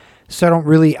 So I don't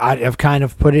really, I've kind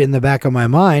of put it in the back of my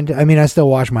mind. I mean, I still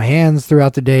wash my hands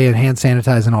throughout the day and hand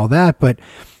sanitize and all that, but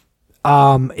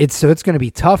it's going to be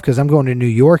tough because I'm going to New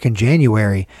York in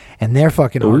January and they're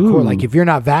fucking hardcore. Like if you're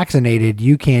not vaccinated,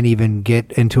 you can't even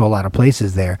get into a lot of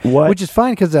places there, which is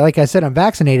fine because like I said, I'm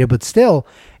vaccinated, but still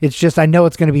it's just, I know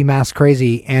it's going to be mask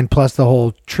crazy. And plus the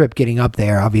whole trip getting up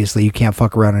there, obviously you can't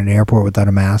fuck around in an airport without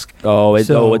a mask.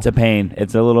 It's a pain.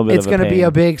 It's a little bit it's going to be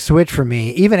a big switch for me.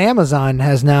 Even Amazon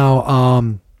has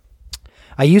now,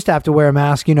 I used to have to wear a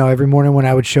mask, every morning when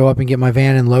I would show up and get my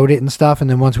van and load it and stuff. And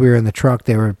then once we were in the truck,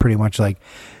 they were pretty much like,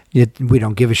 we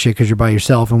don't give a shit because you're by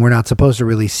yourself and we're not supposed to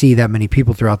really see that many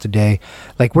people throughout the day.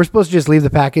 Like we're supposed to just leave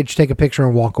the package, take a picture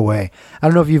and walk away. I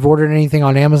don't know if you've ordered anything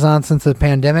on Amazon since the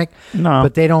pandemic. No.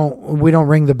 But we don't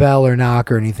ring the bell or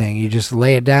knock or anything. You just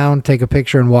lay it down, take a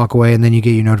picture and walk away. And then you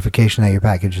get your notification that your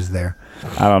package is there.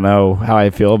 I don't know how I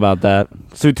feel about that.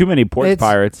 So too many porch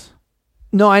pirates.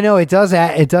 No, I know it does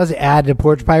add to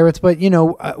porch pirates, but we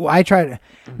try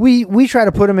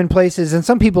to put them in places, and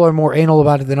some people are more anal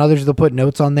about it than others. They'll put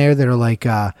notes on there that are like,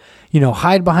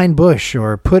 hide behind bush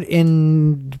or put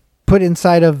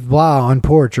inside of blah on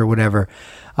porch or whatever.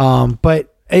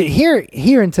 But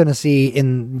here in Tennessee,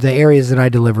 in the areas that I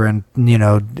deliver in,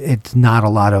 it's not a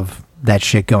lot of that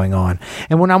shit going on.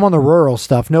 And when I'm on the rural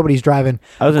stuff, nobody's driving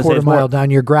a quarter mile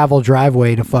down your gravel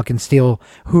driveway to fucking steal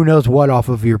who knows what off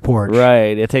of your porch.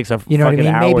 Right. It takes a fucking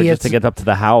hour just to get up to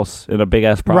the house in a big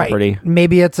ass property. Right.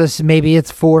 Maybe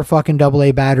it's 4 fucking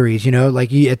AA batteries,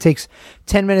 it takes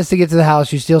 10 minutes to get to the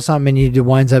house. You steal something and it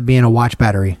winds up being a watch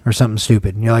battery or something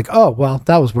stupid. And you're like, oh, well,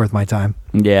 that was worth my time.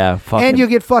 Yeah. And you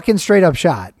get fucking straight up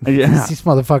shot. Yeah. These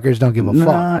motherfuckers don't give a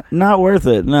fuck. Not worth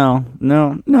it. No.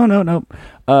 Do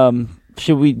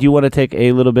you want to take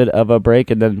a little bit of a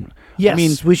break and then?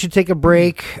 Yes, we should take a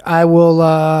break. I will.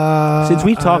 Since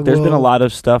we talked, there's been a lot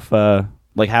of stuff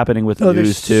like happening with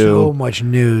news too. So much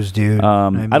news, dude.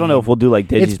 I don't know if we'll do like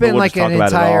Digis. It's been like an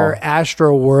entire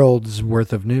Astro World's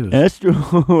worth of news.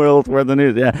 Astro World's worth of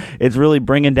news. Yeah, it's really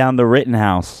bringing down the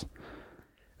Rittenhouse.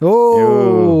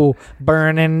 Oh,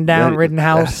 burning down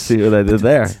Rittenhouse. See what I did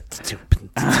there.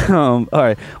 All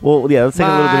right. Well, yeah, let's take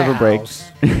a little bit of a break.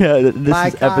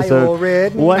 This is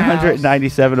episode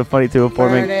 197 of Funny to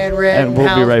Informing, and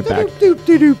we'll be right back.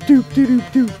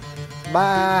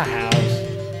 My house.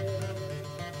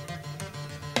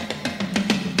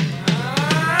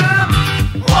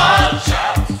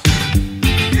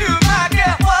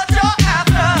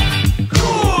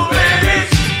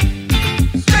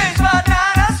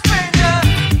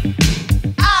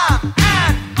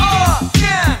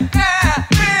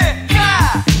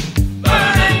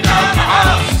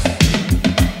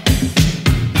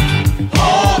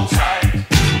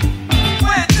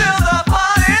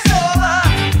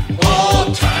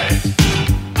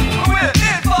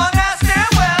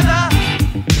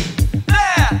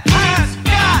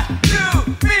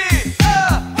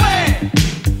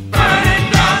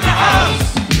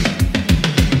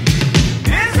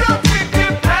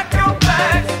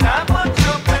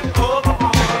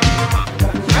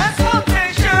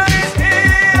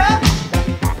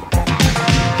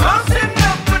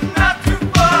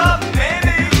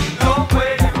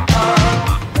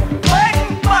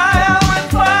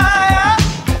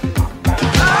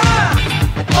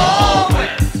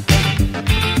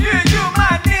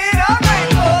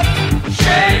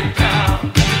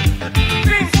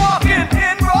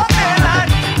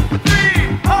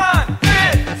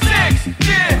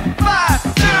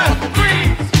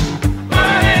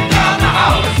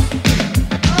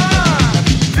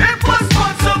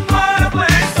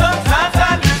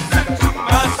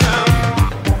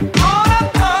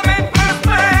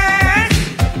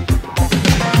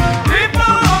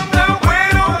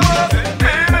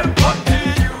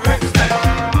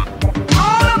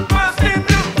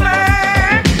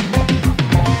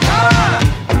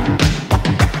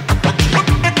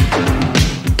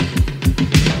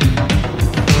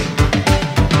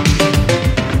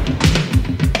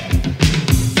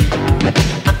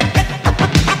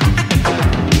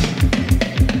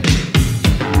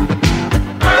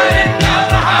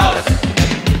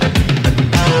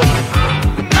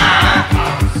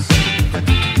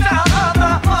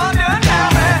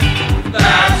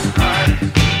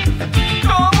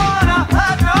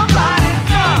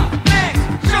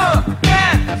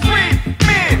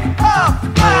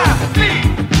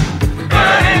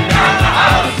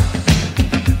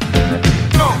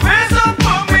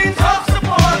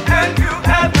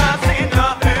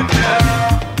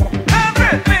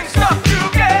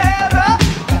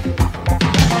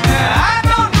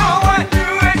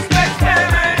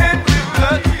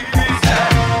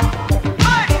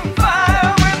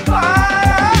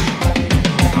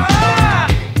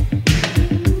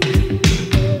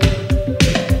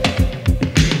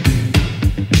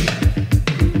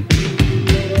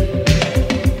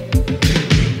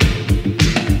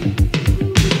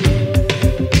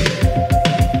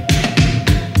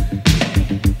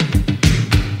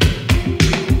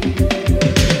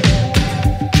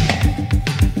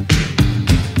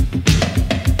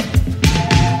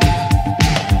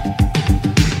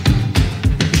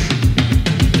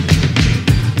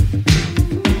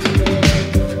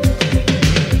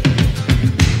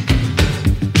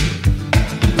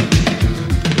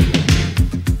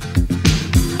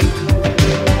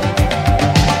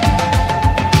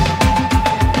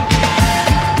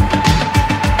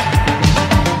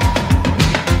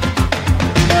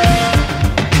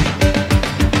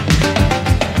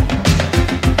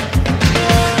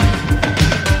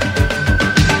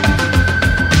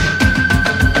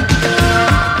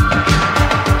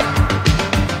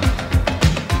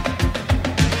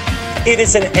 It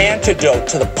is an antidote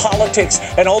to the politics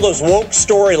and all those woke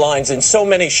storylines in so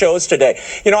many shows today.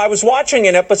 You know, I was watching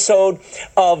an episode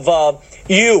of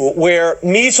You where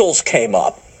measles came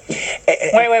up.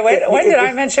 Wait. When did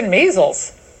I mention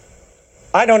measles?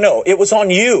 I don't know. It was on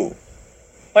You.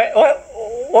 What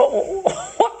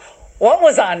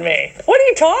was on me? What are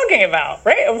you talking about?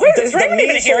 Is Raymond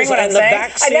even hearing what I'm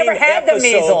saying? I never had the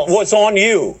measles. Was on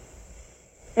You.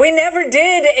 We never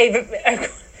did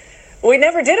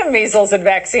a measles and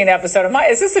vaccine episode.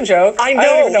 Is this a joke? I know. I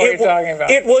don't even know what you're talking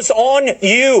about. It was on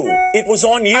You. It was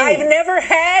on You.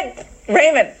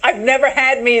 Raymond, I've never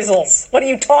had measles. What are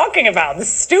you talking about? This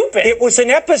is stupid. It was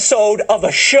an episode of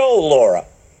a show, Laura.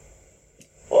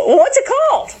 What's it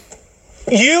called?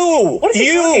 You. What is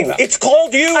he talking about? It's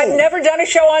called You. I've never done a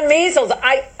show on measles.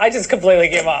 I just completely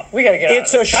give up. We got to get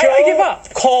It's a show I give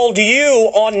up. Called You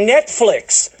on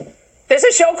Netflix. There's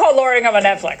a show called Loring on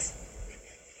Netflix.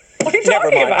 What are you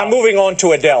talking about? I'm moving on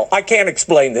to Adele. I can't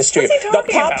explain this to you. What's he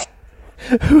talking about?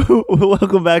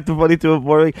 Welcome back to Funny to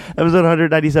Informing, episode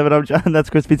 197. I'm John. That's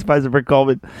Chris Pizza Pies and Rick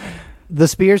Coleman. The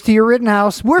Spears to your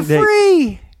Rittenhouse. We're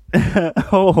free.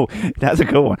 Oh, that's a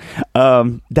good one.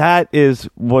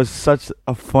 Was such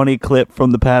a funny clip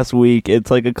from the past week. It's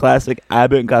like a classic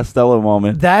Abbott and Costello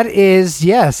moment. That is,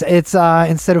 yes. It's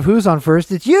instead of who's on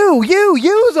first, it's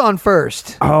you's on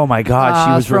first. Oh my God,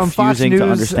 she was from refusing Fox News,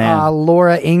 to understand.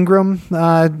 Laura Ingraham,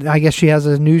 I guess she has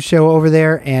a news show over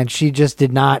there, and she just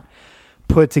did not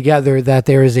put together that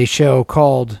there is a show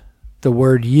called The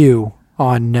Word You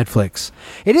on Netflix.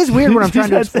 It is weird when I'm trying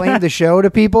to explain the show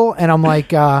to people, and I'm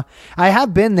like, I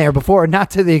have been there before, not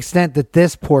to the extent that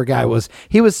this poor guy was.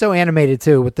 He was so animated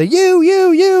too with the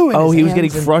you. Oh, he was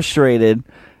getting frustrated.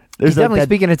 He's definitely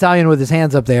speaking Italian with his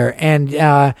hands up there,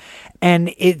 and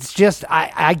it's just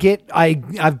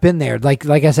I've been there. Like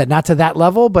I said, not to that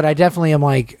level, but I definitely am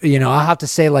like, I'll have to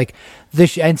say like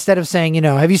this instead of saying,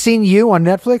 have you seen You on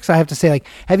Netflix? I have to say like,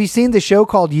 have you seen the show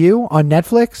called You on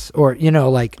Netflix? Or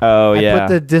like, I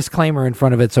put the disclaimer in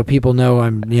front of it so people know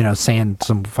I'm saying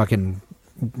some fucking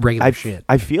regular shit.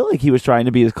 I feel like he was trying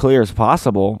to be as clear as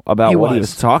possible about what he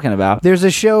was talking about. There's a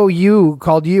show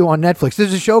called You on Netflix.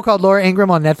 There's a show called Laura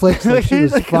Ingraham on Netflix. Like, she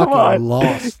was fucking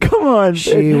lost. Come on.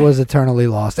 She was eternally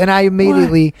lost. And I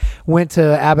immediately went to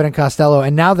Abbott and Costello.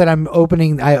 And now that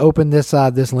I opened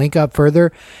this link up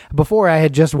further. Before I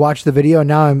had just watched the video. And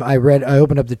now I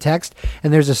opened up the text.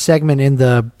 And there's a segment in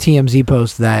the TMZ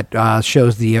post that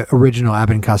shows the original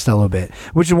Abbott and Costello bit,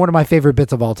 which is one of my favorite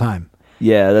bits of all time.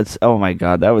 Yeah, that's, oh my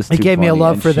God, that was too It gave funny. me a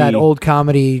love for that old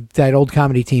comedy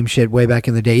team shit way back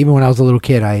in the day. Even when I was a little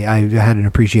kid, I had an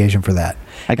appreciation for that.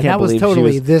 And that was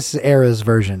totally this era's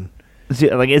version.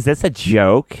 Like, is this a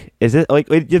joke? Is it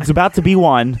like it's about to be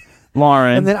one,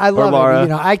 Lauren? And then I love Laura.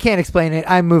 it. I can't explain it.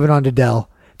 I'm moving on to Adele.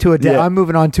 Yeah. I'm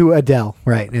moving on to Adele.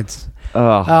 Right? It's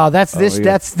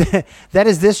that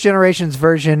is this generation's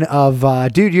version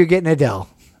of dude. You're getting Adele.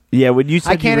 Yeah, when you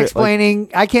said I can't explain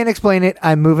it.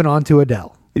 I'm moving on to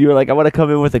Adele. You were like, I want to come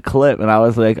in with a clip, and I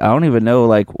was like, I don't even know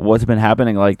like what's been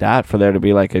happening like that for there to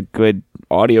be like a good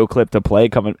audio clip to play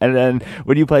coming. And then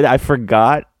when you played it, I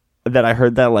forgot that I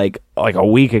heard that like a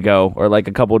week ago or like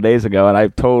a couple of days ago, and I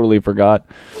totally forgot.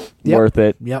 Yep. Worth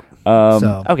it. Yep.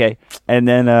 Okay, and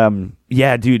then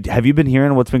yeah, dude, have you been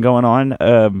hearing what's been going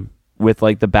on with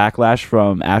like the backlash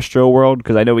from Astroworld?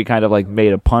 Because I know we kind of like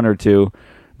made a pun or two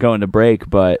going to break,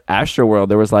 but Astroworld,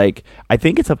 there was like, I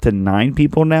think it's up to 9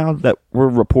 people now that were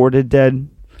reported dead.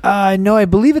 No, I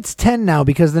believe it's 10 now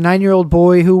because the 9-year-old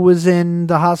boy who was in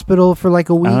the hospital for like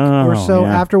a week or so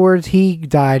afterwards, he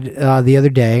died the other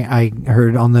day. I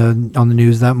heard on the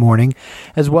news that morning,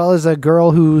 as well as a girl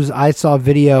whose I saw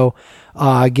video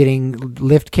getting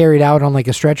carried out on like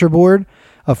a stretcher board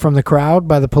from the crowd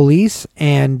by the police,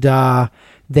 and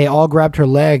they all grabbed her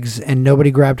legs and nobody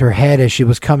grabbed her head as she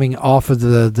was coming off of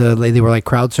they were like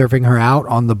crowd surfing her out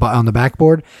on the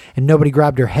backboard, and nobody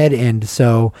grabbed her head end.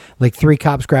 So like 3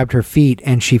 cops grabbed her feet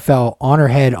and she fell on her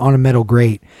head on a metal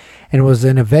grate and was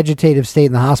in a vegetative state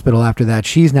in the hospital after that.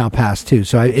 She's now passed too.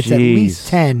 So it's at least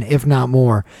 10, if not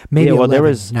more, maybe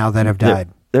 11 now that have died.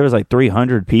 There was like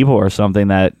 300 people or something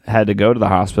that had to go to the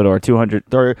hospital, or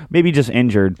 200, or maybe just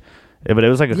injured. But it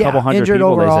was like a couple hundred injured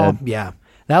people, overall, they said. Yeah.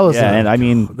 That was and I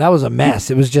mean, that was a mess.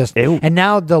 It was just, and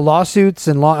now the lawsuits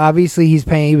and obviously he's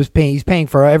paying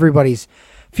for everybody's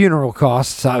funeral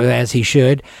costs as he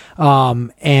should.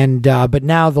 But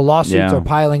now the lawsuits are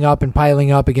piling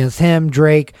up against him,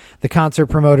 Drake, the concert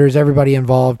promoters, everybody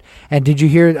involved. And did you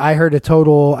hear? I heard a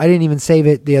total. I didn't even save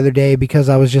it the other day because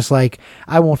I was just like,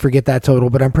 I won't forget that total.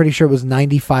 But I'm pretty sure it was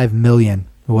 $95 million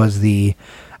was the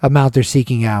amount they're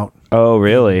seeking out. Oh,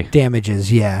 really?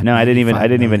 Damages, yeah. No, I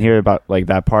didn't even hear about like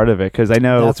that part of it, because I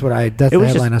know that's the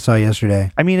headline I saw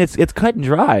yesterday. I mean, it's cut and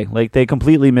dry. Like, they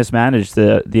completely mismanaged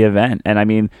the event, and I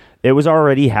mean, it was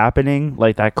already happening.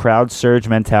 Like, that crowd surge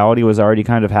mentality was already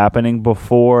kind of happening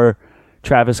before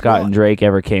Travis Scott and Drake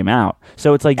ever came out.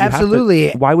 So it's like,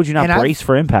 absolutely. Why would you not brace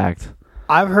for impact?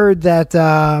 I've heard that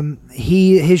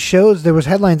his shows, there was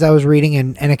headlines I was reading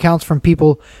and accounts from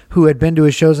people who had been to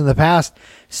his shows in the past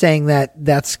saying that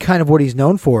that's kind of what he's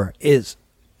known for is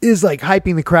like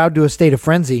hyping the crowd to a state of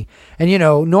frenzy. And,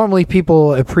 normally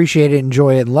people appreciate it,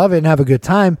 enjoy it, and love it, and have a good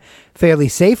time fairly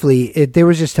safely. There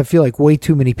was just, I feel like, way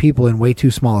too many people in way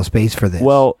too small a space for this.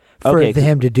 Well, for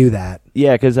him to do that.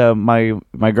 Yeah, because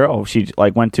my girl, she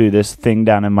like went to this thing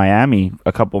down in Miami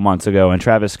a couple months ago, and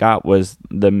Travis Scott was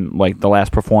the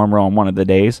last performer on one of the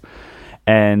days.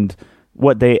 And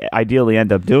what they ideally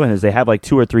end up doing is they have like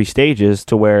 2 or 3 stages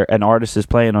to where an artist is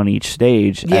playing on each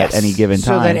stage at any given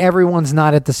time, so that everyone's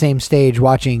not at the same stage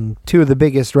watching 2 of the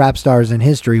biggest rap stars in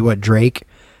history, Drake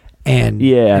and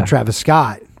Travis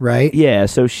Scott, right? Yeah.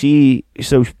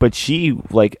 But she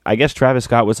like, I guess Travis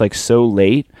Scott was like so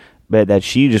late but that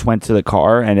she just went to the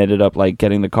car and ended up like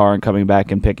getting the car and coming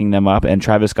back and picking them up, and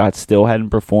Travis Scott still hadn't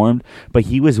performed, but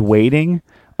he was waiting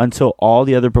until all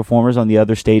the other performers on the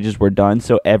other stages were done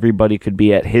so everybody could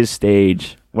be at his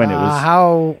stage when it was...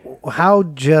 How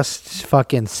just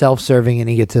fucking self-serving and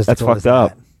egotistical That's fucked is that?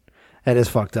 up. That is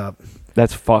fucked up.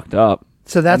 That's fucked up.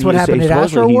 So that's what happened at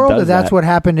Astroworld, or that's what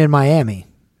happened in Miami?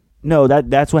 No,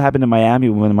 that's what happened in Miami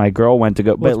when my girl went to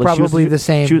go. But it's probably the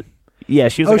same. She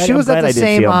was at the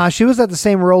same. She was at the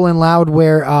same Rolling Loud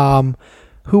where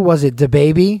who was it?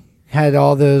 DaBaby had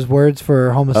all those words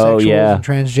for homosexuals and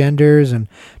transgenders and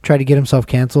tried to get himself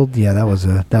canceled. Yeah, that was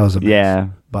a mess. Yeah.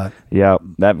 But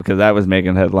because that was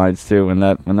making headlines too when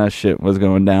that shit was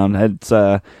going down.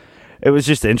 It was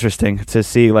just interesting to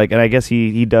see, like, and I guess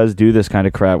he does do this kind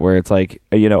of crap where it's like,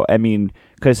 you know, I mean,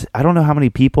 because I don't know how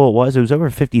many people it was. It was over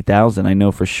 50,000, I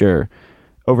know for sure.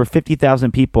 Over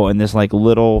 50,000 people in this like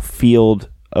little field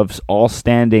of all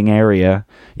standing area.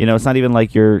 You know, it's not even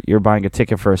like you're buying a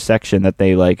ticket for a section that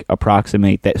they like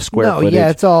approximate that square footage. Yeah,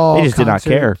 it's all they just did not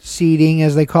care. Seating,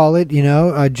 as they call it, you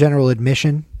know, general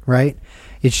admission, right?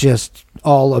 It's just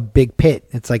all a big pit.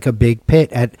 It's like a big pit.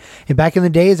 And back in the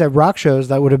days at rock shows,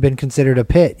 that would have been considered a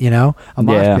pit, you know, a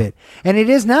mosh pit. And it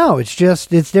is now. It's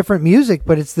different music,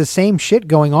 but it's the same shit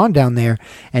going on down there,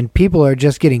 and people are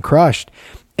just getting crushed.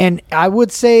 And I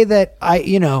would say that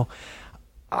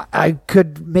I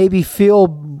could maybe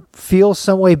feel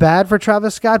some way bad for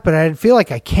Travis Scott, but I feel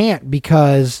like I can't,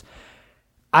 because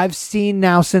I've seen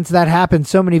now since that happened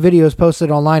so many videos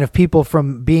posted online of people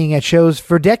from being at shows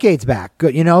for decades back,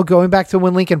 you know, going back to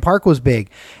when Linkin Park was big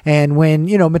and when,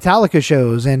 you know, Metallica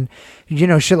shows and, you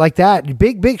know, shit like that.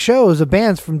 Big shows of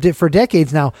bands for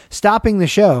decades now stopping the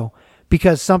show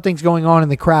because something's going on in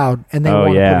the crowd and they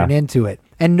want to put an end to it.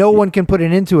 And no one can put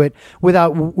an end to it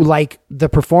without like the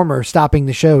performer stopping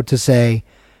the show to say,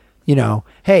 you know,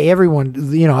 hey,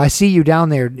 everyone, you know, I see you down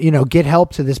there, you know, get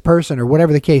help to this person or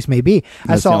whatever the case may be.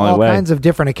 I saw all kinds of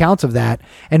different accounts of that.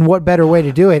 And what better way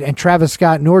to do it? And Travis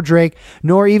Scott, nor Drake,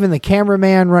 nor even the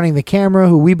cameraman running the camera,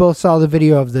 who we both saw the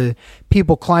video of the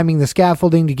people climbing the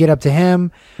scaffolding to get up to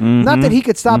him. Mm-hmm. Not that he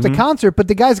could stop the concert, but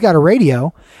the guy's got a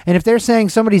radio. And if they're saying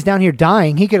somebody's down here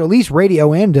dying, he could at least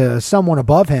radio into someone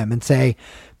above him and say,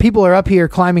 people are up here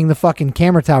climbing the fucking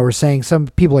camera tower saying some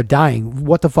people are dying.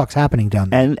 What the fuck's happening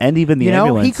down there? And even the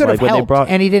ambulance. He could have helped,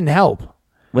 and he didn't help.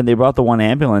 When they brought the one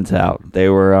ambulance out, they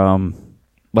were,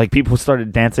 like, people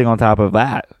started dancing on top of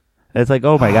that. It's like,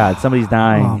 oh my God, somebody's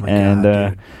dying.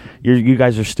 God, you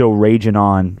guys are still raging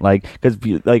on. Like, because,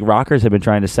 like, rockers have been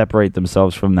trying to separate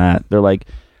themselves from that. They're like,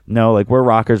 no, like, we're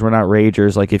rockers, we're not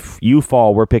ragers. Like, if you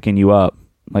fall, we're picking you up.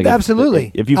 Like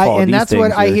absolutely. If you fall, and that's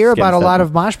what I hear about a lot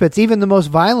of mosh pits, even the most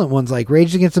violent ones like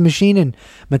Rage Against the Machine and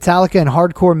Metallica and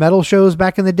hardcore metal shows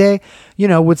back in the day, you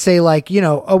know, would say like, you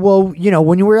know, oh, well, you know,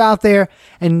 when you were out there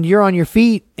and you're on your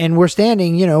feet and we're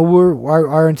standing, you know,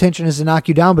 our intention is to knock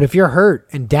you down. But if you're hurt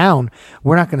and down,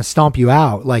 we're not going to stomp you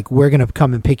out. Like, we're going to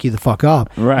come and pick you the fuck up.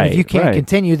 Right. And if you can't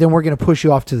continue, then we're going to push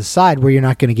you off to the side where you're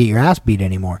not going to get your ass beat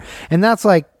anymore. And that's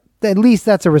like, at least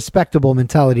that's a respectable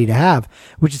mentality to have,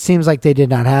 which it seems like they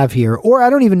did not have here. Or I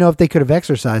don't even know if they could have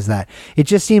exercised that. It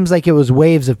just seems like it was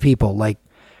waves of people. Like,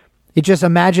 it just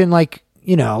imagine like,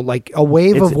 you know, like a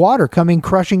wave of water coming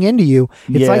crushing into you.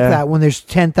 It's like that when there's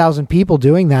 10,000 people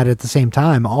doing that at the same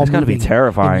time, all moving, gotta be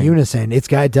terrifying. In unison. It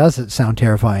does sound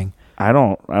terrifying. I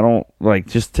don't like,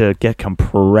 just to get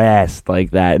compressed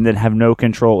like that and then have no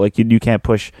control. Like you can't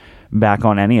push back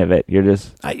on any of it. You're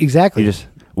just exactly. You just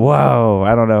whoa,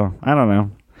 I don't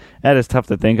know. That is tough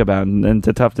to think about, and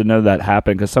tough to know that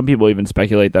happened, because some people even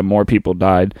speculate that more people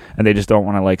died, and they just don't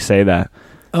want to like say that.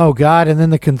 Oh God! And then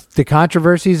the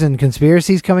controversies and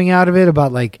conspiracies coming out of it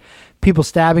about like people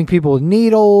stabbing people with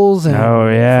needles, and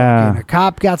a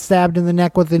cop got stabbed in the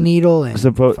neck with a needle. And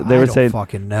they were saying,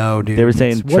 fucking no, dude. They were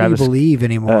saying, what do you believe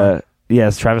anymore?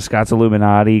 Yes, Travis Scott's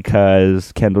Illuminati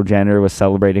because Kendall Jenner was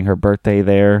celebrating her birthday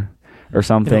there. Or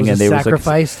something, and they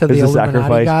sacrifice to the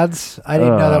Illuminati gods. I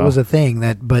didn't know that was a thing.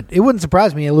 But it wouldn't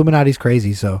surprise me. Illuminati's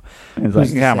crazy, so it's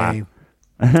like, come on.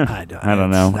 I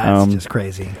don't know. That's just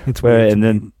crazy. It's weird. And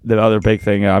then the other big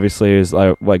thing, obviously, is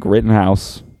like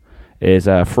Rittenhouse is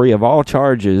free of all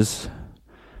charges.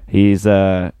 He's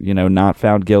not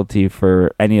found guilty for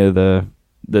any of the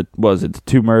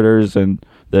two murders and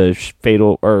the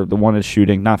fatal, or the one is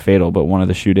shooting, not fatal, but one of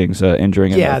the shootings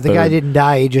injuring. Yeah, the guy didn't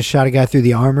die. He just shot a guy through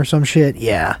the arm or some shit.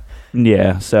 Yeah.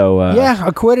 Yeah. So.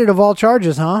 Acquitted of all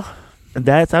charges, huh?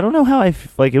 I don't know how it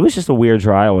was just a weird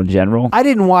trial in general. I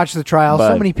didn't watch the trial.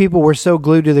 So many people were so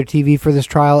glued to their TV for this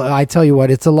trial. I tell you what,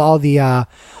 it's all the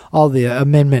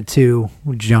Amendment 2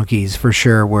 junkies for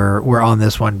sure were on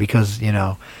this one because, you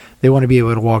know, They want to be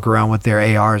able to walk around with their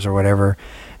ARs or whatever.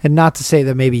 And not to say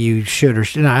that maybe you should or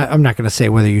should. I'm not going to say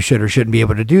whether you should or shouldn't be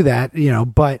able to do that,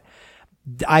 but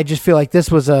I just feel like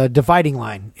this was a dividing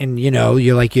line. And,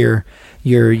 you're like your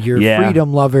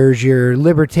freedom lovers, your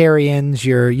libertarians,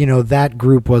 that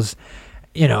group was,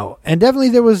 and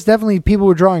there was people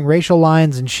were drawing racial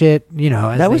lines and shit,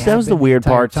 that was the weird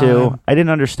part too. I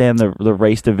didn't understand the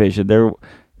race division.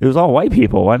 It was all white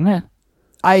people, wasn't it?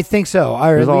 I think so.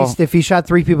 Or at least if he shot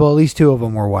 3 people, at least 2 of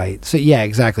them were white. So yeah,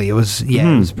 exactly. It was it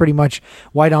was pretty much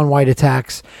white on white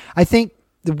attacks. I think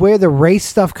where the race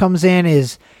stuff comes in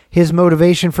is his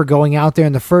motivation for going out there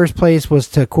in the first place was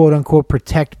to quote unquote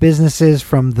protect businesses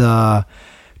from the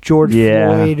George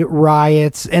Floyd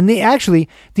riots. And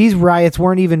these riots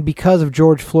weren't even because of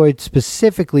George Floyd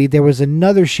specifically. There was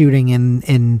another shooting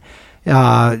in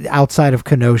outside of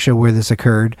Kenosha where this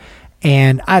occurred.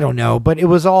 And I don't know, but it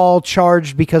was all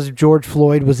charged because George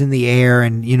Floyd was in the air,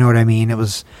 and you know what I mean? It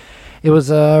was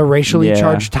a racially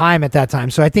charged time at that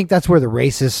time. So I think that's where the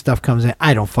racist stuff comes in.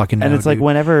 I don't fucking know. And it's like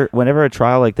whenever a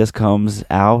trial like this comes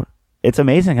out, it's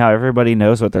amazing how everybody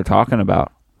knows what they're talking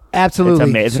about.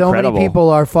 Absolutely. It's so incredible. Many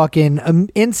people are fucking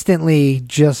instantly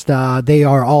just they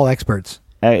are all experts.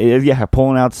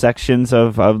 Pulling out sections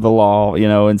of the law,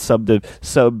 and sub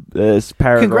paragraphs.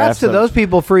 Congrats to those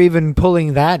people for even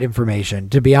pulling that information.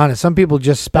 To be honest, some people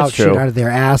just spout shit out of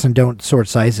their ass and don't sort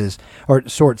sizes or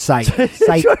sort cite sources.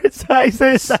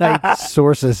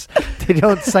 They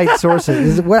don't cite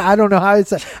sources. I don't know how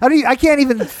it's. I can't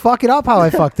even fuck it up how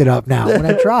I fucked it up now when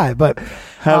I try. But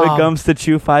how it gums to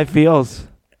chew 5 feels.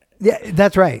 Yeah,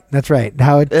 that's right.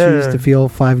 How it chews to feel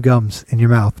 5 gums in your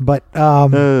mouth. But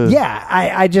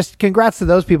I just congrats to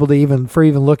those people for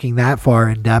even looking that far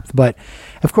in depth. But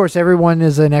of course, everyone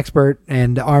is an expert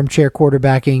and armchair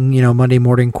quarterbacking. Monday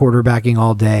morning quarterbacking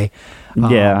all day.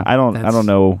 I don't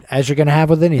know as you're going to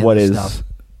have with any of this stuff.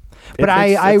 But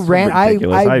I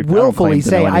willfully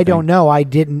say I don't know. I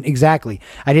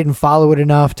didn't follow it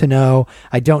enough to know.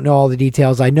 I don't know all the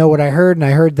details. I know what I heard, and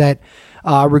I heard that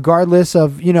regardless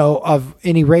of of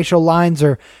any racial lines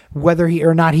or whether he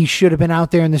or not he should have been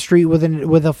out there in the street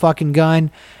with a fucking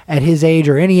gun at his age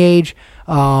or any age,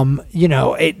 the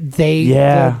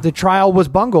trial was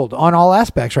bungled on all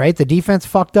aspects. Right, the defense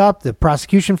fucked up, the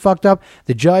prosecution fucked up,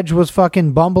 the judge was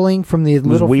fucking bumbling from the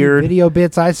little few video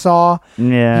bits I saw.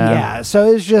 Yeah.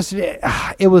 So it's just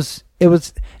it was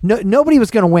nobody was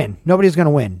going to win. Nobody was going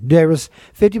to win. There was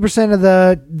 50% of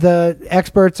the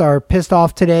experts are pissed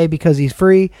off today because he's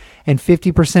free, and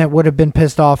 50% would have been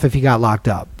pissed off if he got locked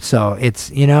up. So it's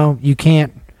you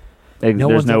can't.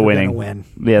 There's no winning. Win.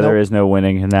 Yeah, there is no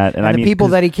winning in that. And I mean, the people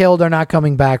that he killed are not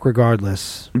coming back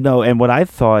regardless. No, and what I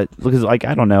thought, because I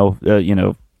don't know,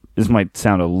 this might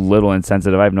sound a little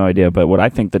insensitive. I have no idea, but what I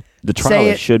think that the trial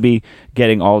that should be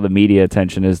getting all the media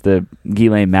attention is the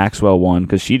Ghislaine Maxwell one,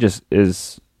 because she just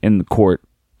is in the courtroom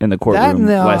the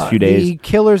last few days. The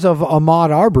killers of Ahmaud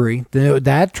Arbery,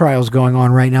 that trial's going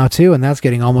on right now too, and that's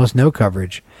getting almost no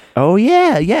coverage. Oh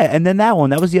yeah, and then that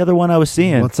was the other one I was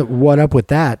seeing. What up with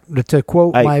that? To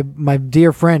quote my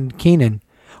dear friend Keenan,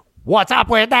 "What's up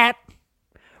with that?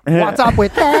 What's up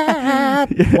with that?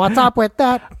 What's up with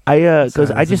that?"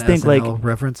 Because I just think SNL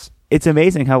reference. It's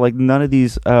amazing how none of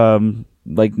these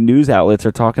news outlets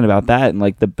are talking about that, and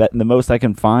the most I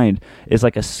can find is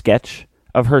a sketch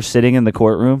of her sitting in the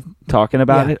courtroom talking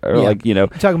about it, or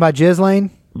talking about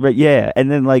Ghislaine. Right, yeah, and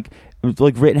then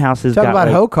Rittenhouse has talking about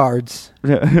hoe cards.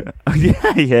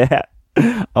 yeah.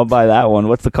 I'll buy that one.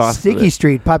 What's the cost? Sticky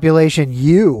Street population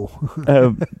U.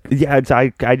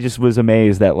 I just was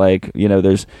amazed that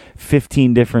there's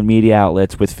 15 different media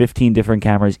outlets with 15 different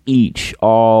cameras each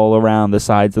all around the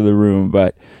sides of the room,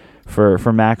 but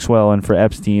for Maxwell and for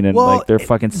Epstein and their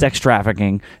fucking sex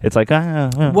trafficking, it's it's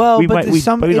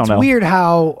weird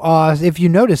how if you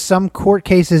notice some court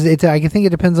cases, I think it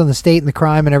depends on the state and the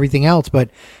crime and everything else, but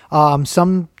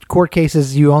some court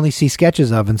cases you only see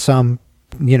sketches of, and some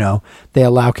they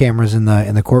allow cameras in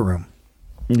the courtroom.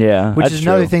 Yeah, which is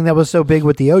another thing that was so big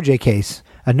with the OJ case.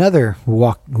 Another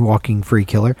walking free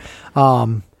killer,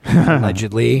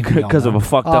 allegedly, because of a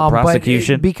fucked up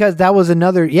prosecution. Because that was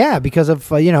another, because of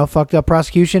fucked up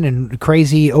prosecution and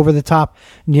crazy over the top,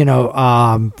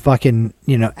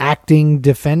 acting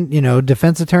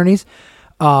defense attorneys.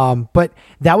 But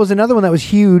that was another one that was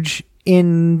huge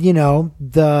in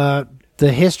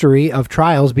the history of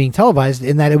trials being televised,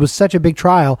 in that it was such a big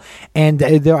trial, and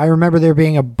I remember there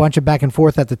being a bunch of back and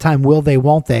forth at the time. Will they,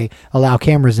 won't they allow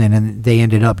cameras in? And they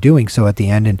ended up doing so at the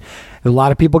end, and a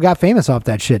lot of people got famous off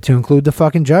that shit, to include the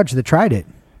fucking judge that tried it.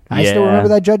 I still remember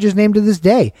that judge's name to this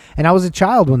day, and I was a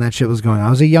child when that shit was going on. I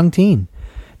was a young teen.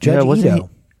 Judge Ito.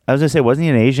 I was gonna say, wasn't he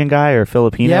an Asian guy or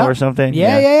Filipino or something?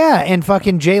 Yeah. And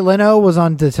fucking Jay Leno was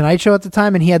on the Tonight Show at the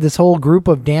time, and he had this whole group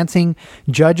of dancing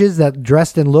judges that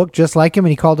dressed and looked just like him, and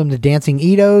he called them the Dancing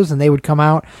Itos, and they would come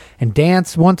out and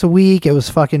dance once a week. It was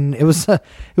fucking. It was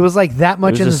like that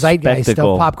much in the zeitgeist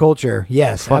of pop culture.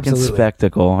 Yes, fucking absolutely.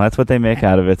 Spectacle. That's what they make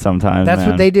out of it sometimes. That's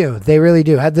what they do. They really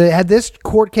do. Had this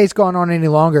court case gone on any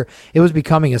longer, it was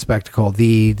becoming a spectacle.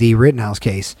 The Rittenhouse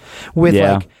case with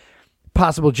like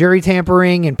possible jury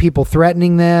tampering and people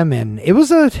threatening them, and it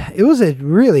was a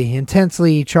really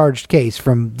intensely charged case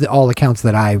from all accounts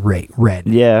that I read.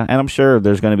 Yeah, and I'm sure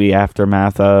there's going to be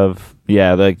aftermath of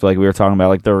like we were talking about,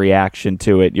 like the reaction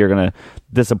to it. You're going to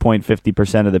disappoint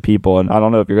 50% of the people, and I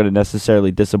don't know if you're going to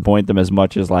necessarily disappoint them as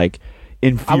much as like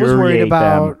infuriate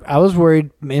them. I was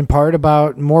worried in part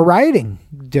about more rioting.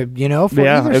 For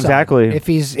either exactly. side.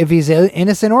 If he's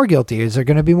innocent or guilty, is there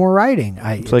going to be more rioting?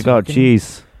 It's like, oh,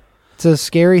 geez. It's a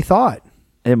scary thought.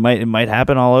 It might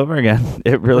happen all over again.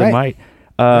 It really might.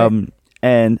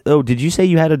 And did you say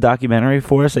you had a documentary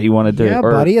for us that you wanted to? Yeah,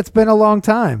 buddy, it's been a long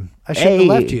time. I shouldn't have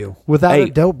left you without a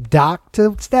dope doc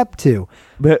to step to.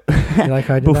 But you like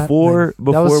how I did before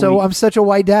I'm such a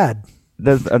white dad.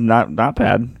 That's not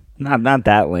bad. Not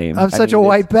that lame. I'm such a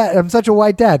white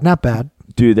dad. Not bad.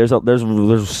 Dude,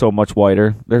 there's so much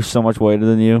whiter. There's so much whiter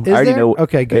than you. Is I already there? know.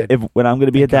 Okay, good. When I'm going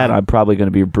to be a dad, I'm probably going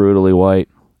to be brutally white.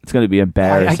 It's going to be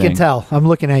embarrassing. I can tell. I'm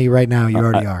looking at you right now. You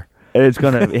already are. It's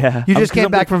going to, yeah. You just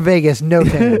came back from Vegas. No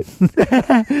tan.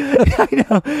 I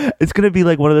know. It's going to be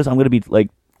like one of those, I'm going to be like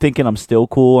thinking I'm still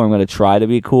cool, or I'm going to try to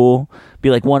be cool.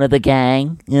 Be like one of the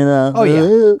gang, you know? Oh,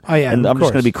 yeah. And I'm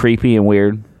just going to be creepy and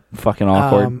weird. Fucking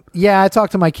awkward. I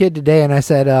talked to my kid today, and I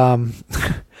said,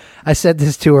 I said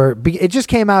this to her. It just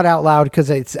came out loud because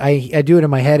I do it in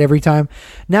my head every time.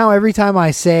 Now, every time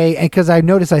I say, and because I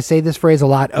notice I say this phrase a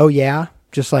lot, oh, yeah,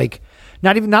 just like,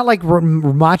 not like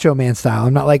Macho Man style.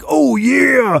 I'm not like, oh,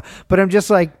 yeah, but I'm just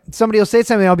like, somebody will say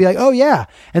something, I'll be like, oh, yeah.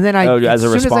 And then as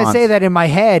soon as I say that in my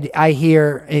head, I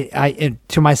hear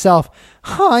to myself,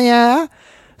 oh, yeah.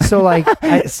 So like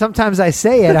sometimes I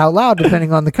say it out loud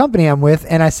depending on the company I'm with,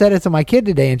 and I said it to my kid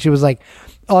today, and she was like,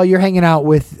 oh, you're hanging out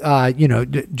with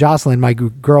Jocelyn, my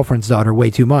girlfriend's daughter, way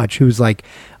too much, who's like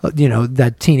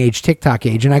that teenage TikTok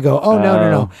age. And I go, oh,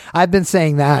 no, I've been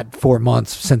saying that for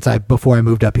months before I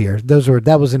moved up here.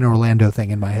 That was an Orlando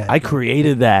thing in my head. I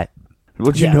created that.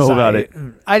 What'd you know about it?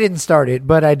 I didn't start it,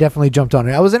 but I definitely jumped on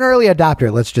it. I was an early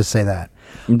adopter, let's just say that.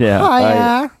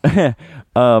 Yeah.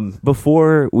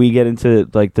 Before we get into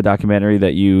like the documentary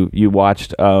that you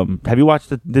watched, have you watched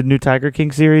the new Tiger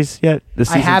King series yet? The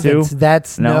season I haven't.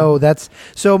 2?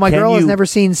 So my girl has never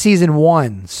seen season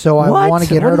 1, so I want to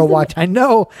get her to watch. I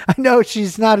know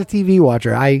she's not a TV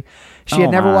watcher. She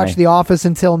had never watched The Office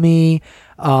until me.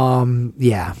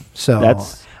 So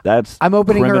that's I'm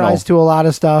opening criminal. her eyes to a lot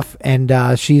of stuff,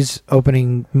 and she's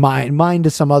opening mine to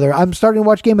some other. I'm starting to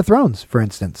watch Game of Thrones, for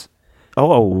instance.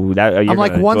 Oh, I'm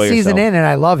like one season in, and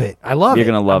I love it. You're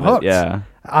gonna love it, yeah.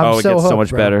 It gets so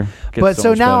much better.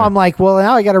 I'm like, well,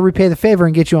 now I got to repay the favor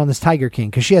and get you on this Tiger King,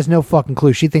 because she has no fucking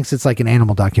clue. She thinks it's like an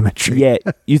animal documentary. Yeah,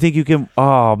 you think you can?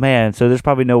 Oh man, so there's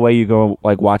probably no way you go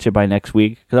like watch it by next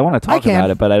week, because I want to talk about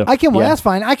it, but I don't. I can. Well, that's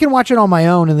fine. I can watch it on my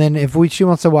own, and then if she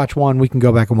wants to watch one, we can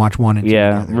go back and watch one.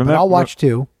 And remember, I'll watch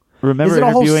 2. Remember, is it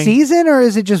a whole season or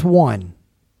is it just 1?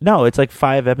 No, it's like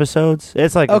 5 episodes.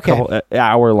 It's like a couple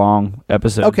hour-long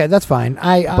episode. Okay, that's fine.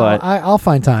 I'll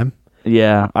find time.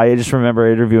 Yeah, I just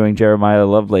remember interviewing Jeremiah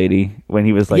Lovelady when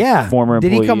he was like former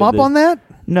employee. Did he come up on that?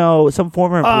 No, some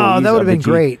former employees. Oh, that would have been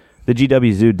great. The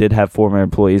GW Zoo did have former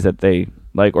employees that they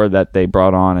that they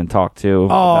brought on and talked to.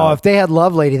 Oh, if they had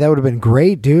Lovelady, that would have been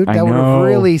great, dude. That would have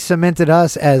really cemented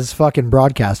us as fucking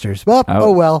broadcasters.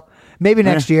 Well, maybe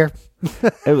next year.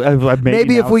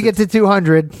 Maybe if we get to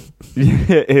 200.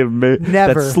 Never.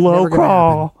 That slow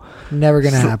crawl. Never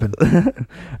gonna happen.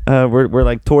 We're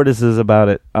like tortoises about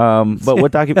it. But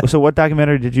what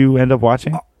documentary did you end up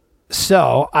watching?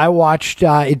 So I watched.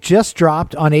 It just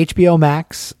dropped on HBO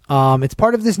Max. It's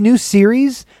part of this new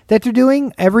series that they're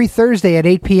doing every Thursday at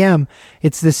 8 p.m.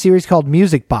 It's this series called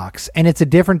Music Box, and it's a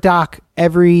different doc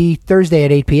every Thursday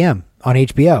at 8 p.m. on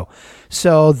HBO.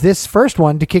 So this first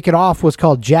one, to kick it off, was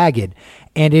called Jagged,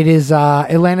 and it is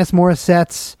Alanis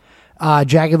Morissette's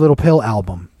Jagged Little Pill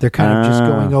album. They're kind of just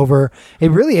going over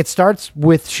it starts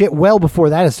with shit well before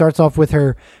that. It starts off with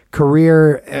her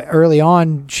career early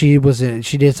on. She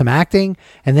did some acting,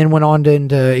 and then went on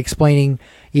into explaining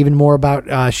even more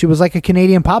about she was like a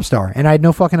Canadian pop star, and I had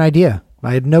no fucking idea.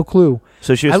 I had no clue.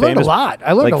 So she was famous. I learned a lot.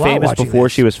 I learned a lot famous watching before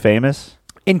this. She was famous.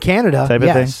 In Canada, type of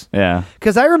yes. thing? Yeah.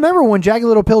 Because I remember when Jagged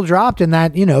Little Pill dropped and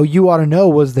that, You Ought to Know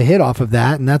was the hit off of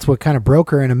that, and that's what kind of broke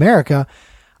her in America.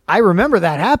 I remember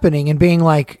that happening and being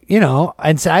like,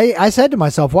 and so I said to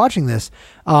myself watching this,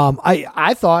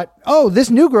 I thought, oh, this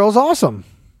new girl's awesome.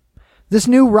 This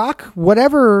new rock,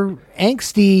 whatever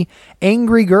angsty,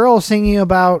 angry girl singing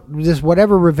about this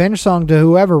whatever revenge song to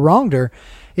whoever wronged her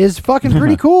is fucking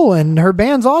pretty cool, and her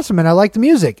band's awesome, and I like the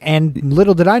music. And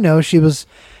little did I know she was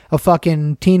a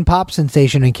fucking teen pop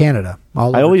sensation in Canada.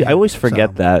 I always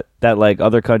forget that like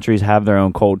other countries have their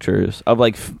own cultures of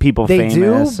like people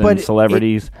famous and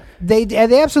celebrities. They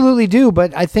absolutely do,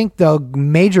 but I think the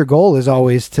major goal is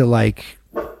always to like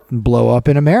blow up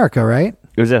in America, right?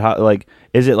 Is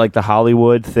it like the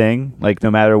Hollywood thing? Like no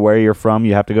matter where you're from,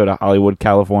 you have to go to Hollywood,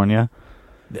 California.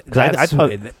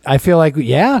 I feel like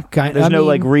there's no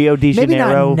like Rio de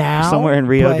Janeiro somewhere in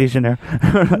Rio de Janeiro.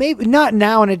 Maybe not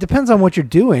now, and it depends on what you're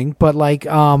doing. But like,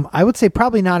 I would say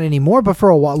probably not anymore. But for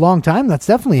a long time, that's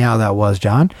definitely how that was,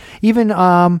 John. Even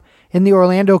in the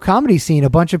Orlando comedy scene, a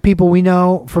bunch of people we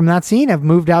know from that scene have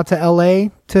moved out to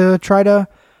L.A. to try to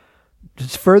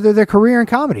just further their career in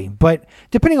comedy. But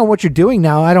depending on what you're doing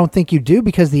now, I don't think you do,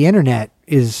 because the internet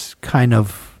is kind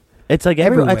of. It's like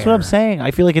that's what I'm saying.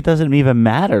 I feel like it doesn't even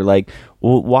matter. Like,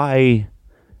 why?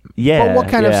 Yeah. But what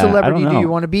kind of celebrity do you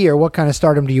want to be, or what kind of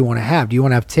stardom do you want to have? Do you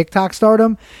want to have TikTok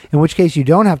stardom? In which case, you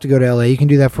don't have to go to LA. You can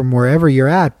do that from wherever you're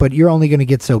at, but you're only going to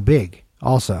get so big.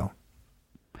 Also.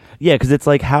 Yeah, because it's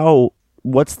like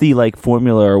what's the like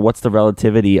formula, or what's the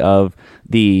relativity of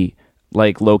the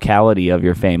like locality of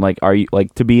your fame? Like, are you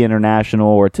like to be international,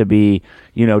 or to be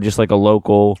just like a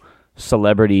local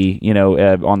celebrity,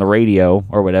 on the radio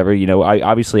or whatever?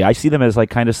 I see them as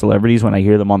like kind of celebrities when I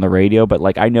hear them on the radio, but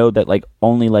like I know that like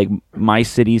only like my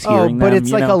city's hearing them. But it's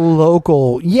like a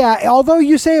local, although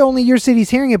you say only your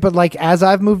city's hearing it, but like as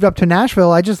I've moved up to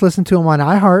Nashville, I just listen to them on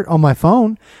iHeart on my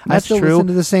phone. That's I still true. listen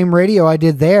to the same radio I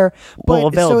did there. But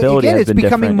availability so again, has it's been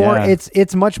becoming more. Yeah.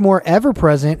 It's much more ever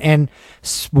present and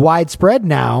widespread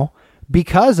now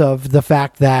because of the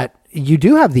fact that you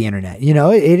do have the internet.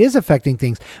 It is affecting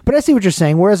things. But I see what you're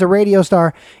saying. Whereas a radio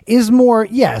star is more,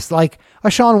 yes, like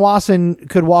a Sean Wasson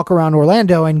could walk around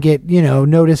Orlando and get,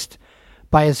 noticed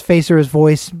by his face or his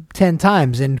voice 10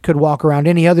 times, and could walk around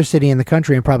any other city in the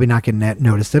country and probably not get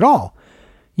noticed at all.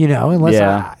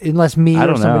 Unless me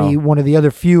or somebody, one of the other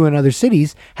few in other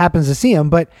cities, happens to see him.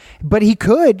 But they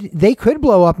could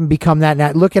blow up and become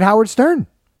that. Look at Howard Stern.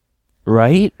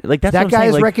 Right? Like that's that what guy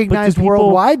is like, recognized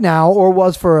worldwide now, or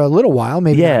was for a little while,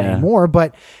 maybe not anymore,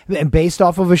 but based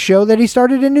off of a show that he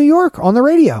started in New York on the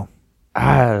radio.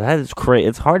 That is crazy.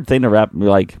 It's a hard thing to wrap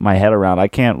like my head around. I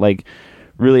can't like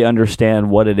really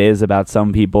understand what it is about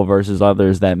some people versus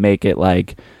others that make it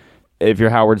like, if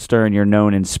you're Howard Stern, you're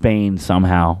known in Spain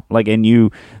somehow. Like, and you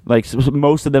like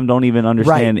most of them don't even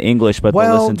understand English, but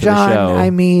they listen to John, the show. I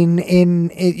mean,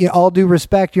 in all due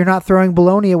respect, you're not throwing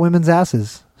baloney at women's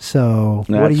asses. So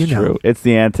what do you know? True. It's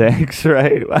the antics,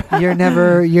 right? You're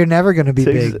never going to be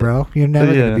big, bro. You're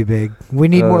never going to be big. We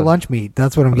need more lunch meat.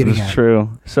 That's what I'm getting at.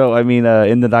 True. So I mean,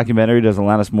 in the documentary, does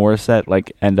Alanis Morissette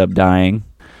like end up dying?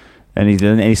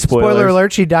 Any spoiler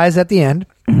alert? She dies at the end.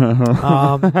 In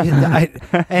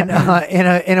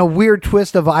a weird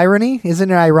twist of irony, isn't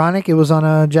it ironic? It was on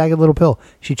a Jagged Little Pill.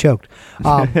 She choked.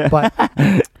 But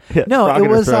no,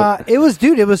 it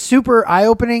was super eye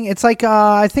opening. It's like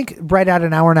I think right at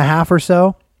an hour and a half or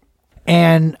so.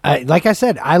 And like I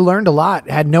said, I learned a lot.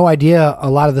 Had no idea a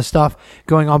lot of the stuff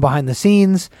going on behind the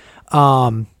scenes.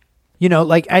 And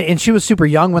she was super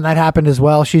young when that happened as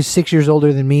well. She's 6 years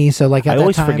older than me. So like at I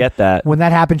always forget that. When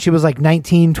that happened, she was like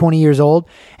 19, 20 years old.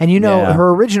 And her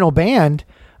original band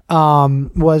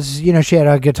was, she had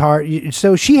a guitar.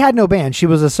 So she had no band. She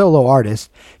was a solo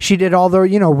artist. She did all the,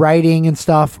 writing and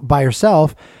stuff by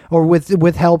herself or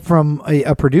with help from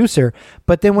a producer.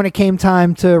 But then when it came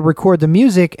time to record the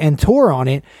music and tour on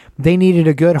it, they needed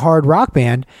a good hard rock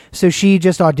band. So she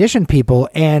just auditioned people,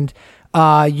 and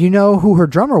you know who her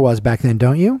drummer was back then,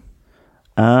 don't you?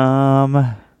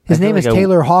 His name is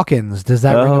Taylor Hawkins. Does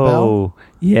that ring a bell? Oh,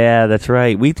 yeah, that's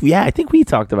right. I think we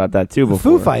talked about that too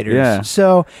before. Foo Fighters. Yeah.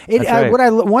 So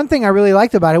one thing I really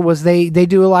liked about it was they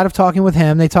do a lot of talking with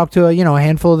him. They talk to a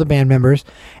handful of the band members,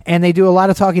 and they do a lot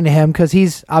of talking to him because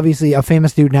he's obviously a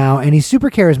famous dude now, and he's super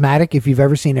charismatic. If you've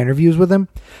ever seen interviews with him,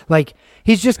 like.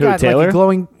 He's just got Taylor? like a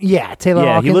glowing... Yeah, Taylor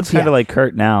Hawkins. He looks kind of like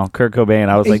Kurt now, Kurt Cobain.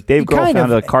 I was like, Dave Grohl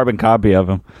found a carbon copy of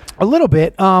him. A little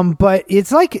bit, but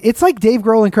it's like Dave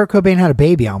Grohl and Kurt Cobain had a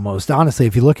baby almost, honestly,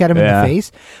 if you look at him in the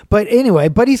face. But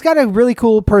anyway, he's got a really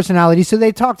cool personality, so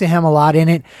they talk to him a lot in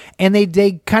it, and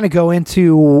they kind of go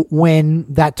into when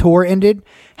that tour ended,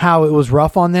 how it was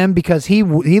rough on them, because he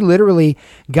literally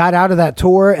got out of that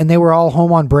tour and they were all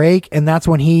home on break, and that's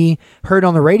when he heard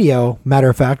on the radio. Matter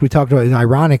of fact, we talked about it.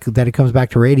 Ironic that it comes back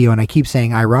to radio, and I keep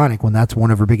saying ironic when that's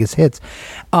one of her biggest hits.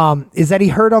 Is that he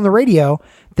heard on the radio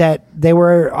that they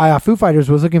were Foo Fighters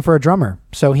was looking for a drummer,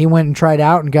 so he went and tried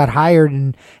out and got hired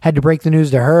and had to break the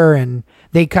news to her, and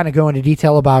they kind of go into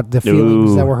detail about the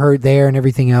feelings that were hurt there and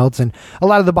everything else, and a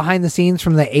lot of the behind the scenes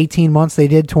from the 18 months they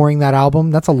did touring that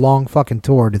album. That's a long fucking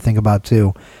tour to think about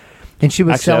too. And she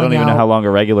was actually, I don't even know how long a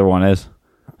regular one is. Is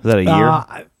that a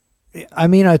year? I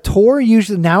mean, a tour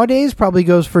usually nowadays probably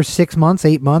goes for 6 months,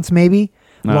 8 months, maybe.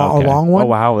 Okay. A long one. Oh,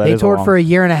 wow. They toured for a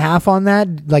year and a half on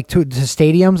that, like to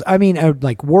stadiums. I mean,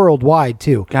 like worldwide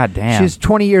too. God damn. She's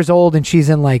 20 years old and she's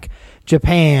in like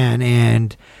Japan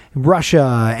and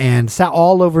Russia and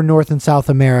all over North and South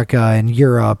America and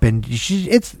Europe, and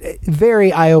it's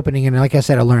very eye opening. And like I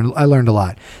said, I learned a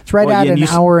lot. It's right at an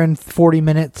hour and 40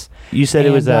 minutes. You said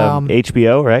it was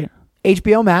HBO, right?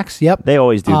 HBO Max. Yep. They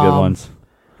always do good ones.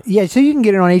 Yeah, so you can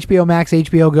get it on HBO Max,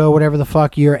 HBO Go, whatever the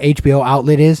fuck your HBO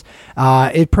outlet is.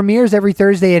 It premieres every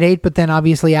Thursday at 8, but then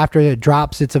obviously after it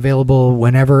drops, it's available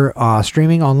whenever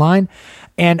streaming online.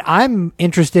 And I'm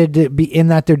interested to be in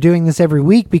that they're doing this every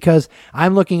week, because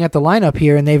I'm looking at the lineup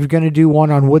here, and they're going to do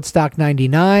one on Woodstock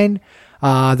 99.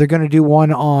 They're going to do one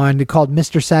called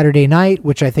Mr. Saturday Night,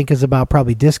 which I think is about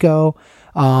probably disco.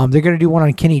 They're going to do one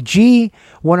on Kenny G,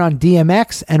 one on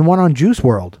DMX, and one on Juice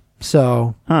WRLD.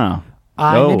 So...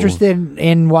 I'm interested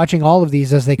in watching all of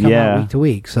these as they come out week to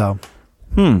week. So,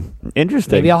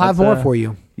 interesting. Maybe I'll have more for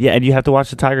you. Yeah, and you have to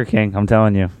watch the Tiger King. I'm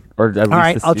telling you. Or at least all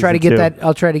right, I'll try to get that.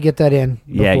 I'll try to get that in.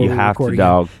 Yeah, you have to,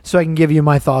 dog. So I can give you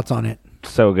my thoughts on it.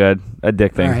 So good,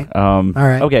 addicting. All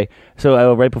right. Okay,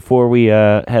 so right before we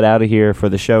head out of here for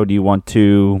the show, do you want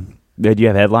to? Do you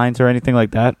have headlines or anything like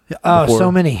that? Oh,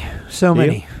 so many.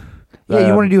 Yeah,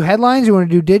 you want to do headlines? You want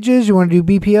to do digits? You want to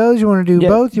do BPOs? You want to do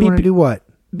both? You want to do what?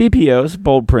 BPOs,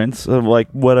 bold prints of like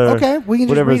what are okay. We can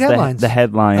just read headlines. The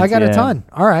headlines. I got a ton.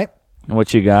 All right.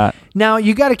 What you got? Now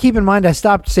you got to keep in mind I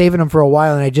stopped saving them for a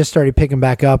while, and I just started picking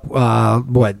back up.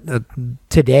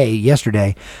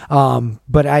 Yesterday.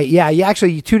 But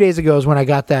actually 2 days ago is when I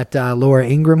got that Laura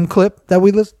Ingraham clip that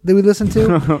we listened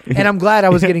to, and I'm glad I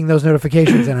was getting those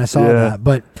notifications and I saw that.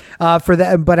 But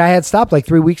but I had stopped like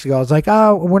 3 weeks ago. I was like,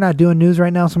 oh, we're not doing news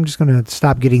right now, so I'm just going to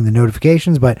stop getting the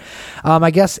notifications. But I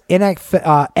guess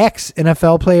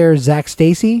ex-NFL player Zach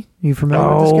Stacy, you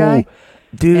familiar with this guy?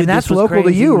 Dude, and that's local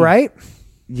to you, right?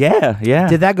 Yeah.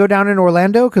 Did that go down in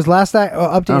Orlando? Because last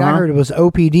update I heard it was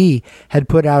OPD had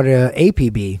put out a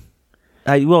APB.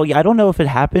 I don't know if it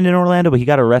happened in Orlando, but he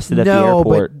got arrested at the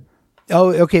airport.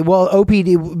 Okay. Well,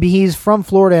 OPD, he's from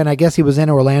Florida, and I guess he was in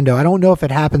Orlando. I don't know if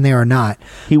it happened there or not.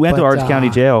 He went to Orange County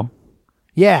Jail.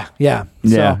 Yeah.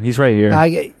 So, he's right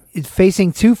here.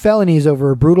 Facing 2 felonies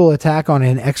over a brutal attack on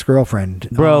an ex-girlfriend.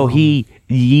 Bro, he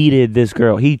yeeted this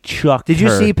girl. He chucked her. Did you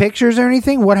see pictures or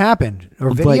anything? What happened?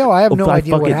 Or video? I have no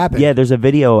idea what happened. Yeah, there's a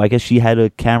video. I guess she had a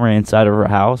camera inside of her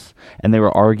house, and they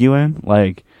were arguing.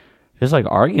 Like, just like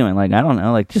arguing. Like, I don't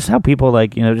know. Like, just how people,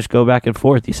 like, just go back and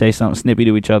forth. You say something snippy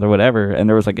to each other, whatever. And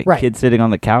there was, like, a kid sitting on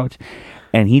the couch,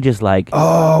 and he just, like...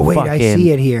 Oh, wait, I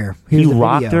see it here. Here's he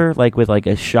rocked her, like, with, like,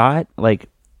 a shot, like...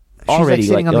 She's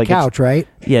sitting on the couch, right?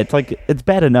 Yeah, it's like it's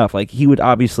bad enough. Like he would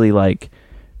obviously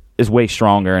is way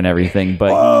stronger and everything, but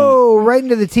right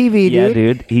into the TV, dude. Yeah,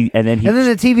 dude. And then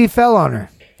the TV fell on her.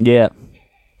 Yeah,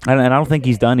 and I don't think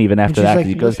he's done even after that. Like,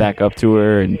 he goes back up to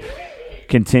her and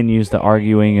continues the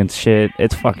arguing and shit.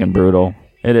 It's fucking brutal.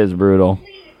 It is brutal.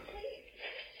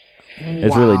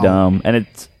 It's really dumb, and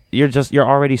you're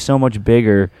already so much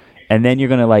bigger, and then you're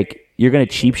gonna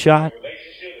cheap shot.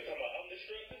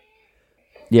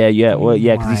 Yeah. Well,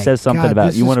 yeah, because he says something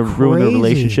about you want to ruin the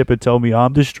relationship and tell me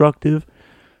I'm destructive.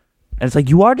 And it's like,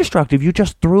 you are destructive. You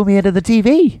just threw me into the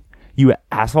TV, you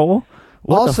asshole.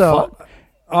 What the fuck?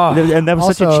 And that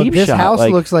was such a cheap shot.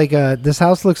 This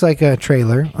house looks like a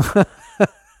trailer.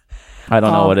 I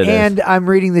don't know what it is. And I'm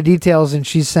reading the details, and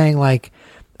she's saying like,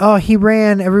 oh, he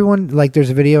ran everyone. Like, there's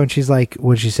a video, and she's like,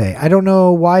 what'd she say? I don't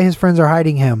know why his friends are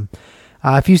hiding him.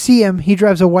 If you see him, he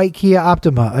drives a white Kia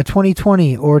Optima, a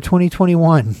 2020 or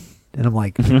 2021. And I'm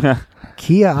like,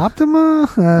 Kia Optima?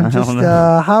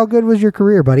 How good was your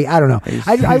career, buddy? I don't know.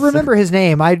 I remember his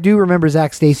name. I do remember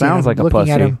Zach Stacy. Sounds like a pussy.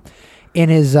 Looking at him in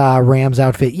his Rams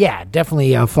outfit. Yeah,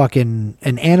 definitely an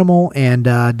animal, and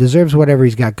deserves whatever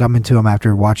he's got coming to him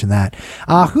after watching that.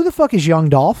 Who the fuck is Young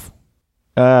Dolph?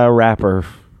 Rapper.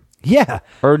 Yeah.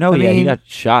 Or no, he got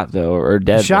shot though, or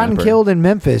dead. Shot and killed in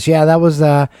Memphis. Yeah, that was.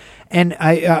 And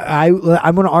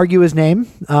I'm going to argue his name.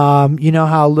 You know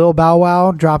how Lil Bow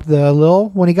Wow dropped the Lil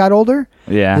when he got older?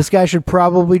 Yeah. This guy should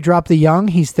probably drop the Young.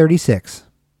 He's 36.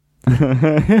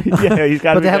 Yeah, he's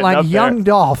got. But the headline: Young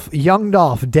Dolph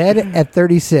dead at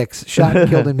 36, shot and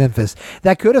killed in Memphis.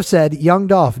 That could have said Young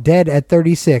Dolph dead at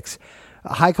 36,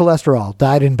 high cholesterol,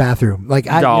 died in bathroom. Like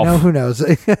who knows?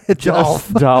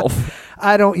 Dolph.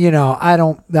 I don't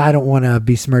want to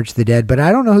besmirch the dead, but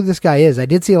I don't know who this guy is. I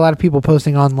did see a lot of people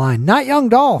posting online, not Young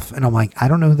Dolph, and I'm like, I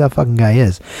don't know who that fucking guy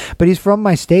is, but he's from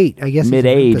my state. I guess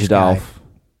mid-age Dolph.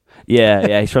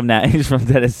 Yeah, he's from that. He's from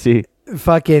Tennessee.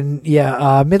 Fucking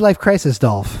midlife crisis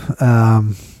Dolph.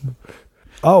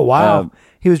 Oh wow,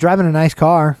 he was driving a nice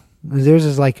car. There's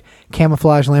his like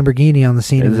camouflage Lamborghini on the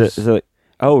scene. Is it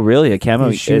oh really a camo?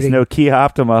 It's no Kia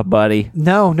Optima, buddy.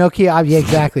 No Kia. Yeah,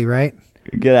 exactly right.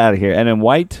 Get out of here. And in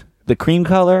white, the cream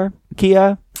color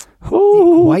Kia.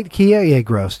 Ooh. White Kia? Yeah,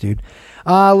 gross, dude.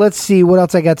 Let's see what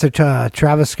else I got to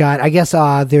Travis Scott. I guess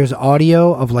there's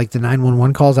audio of like the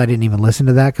 911 calls. I didn't even listen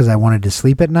to that because I wanted to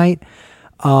sleep at night.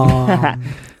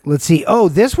 Let's see. Oh,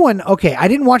 this one. Okay, I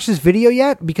didn't watch this video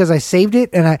yet because I saved it,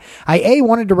 and I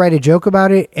wanted to write a joke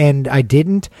about it, and I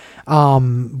didn't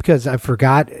because I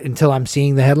forgot until I'm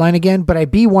seeing the headline again. But I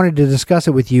wanted to discuss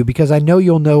it with you because I know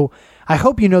you'll know. I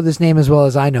hope you know this name as well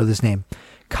as I know this name.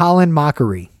 Colin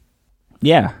Mockery.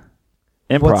 Yeah.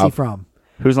 Improv. What's he from?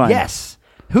 Whose Line? Yes.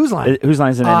 Whose Line? Whose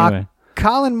Line's it anyway?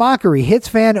 Colin Mockery hits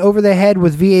fan over the head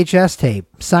with VHS tape.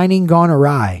 Signing gone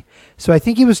awry. So I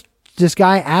think this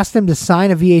guy asked him to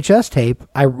sign a VHS tape.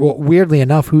 Weirdly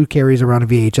enough, who carries around a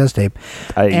VHS tape?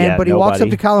 But he walks up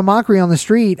to Colin Mockery on the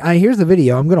street. Here's the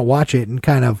video. I'm going to watch it and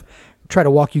kind of try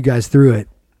to walk you guys through it.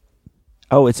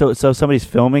 Oh, so somebody's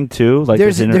filming too? Like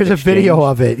there's a video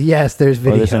of it. Yes, there's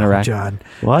video of John.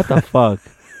 What the fuck?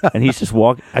 And he's just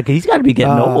walking. He's got to be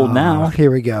getting old now. Here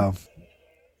we go.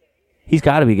 He's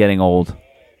got to be getting old.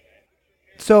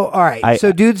 So, all right.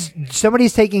 Dudes,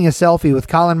 somebody's taking a selfie with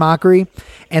Colin Mockery,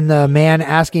 and the man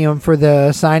asking him for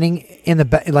the signing in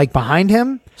the behind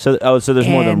him. So there's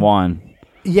more than one.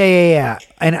 Yeah.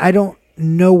 And I don't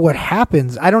know what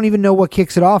happens. I don't even know what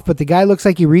kicks it off, but the guy looks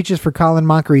like he reaches for Colin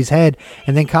Mockery's head,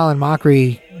 and then Colin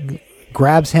Mockery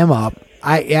grabs him up.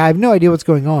 I have no idea what's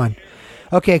going on.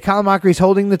 Okay, Colin Mockery's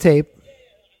holding the tape.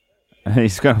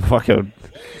 He's going to fucking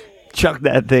chuck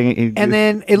that thing. And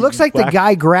then it looks like the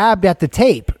guy grabbed at the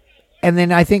tape. And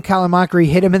then I think Colin Mockery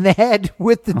hit him in the head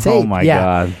with the tape. Oh, my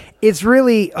God. It's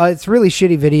really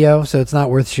shitty video, so it's not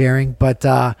worth sharing. But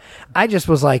I just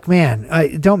was like,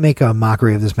 man, don't make a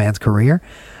mockery of this man's career.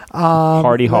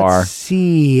 Hardy har. Let's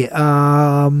see.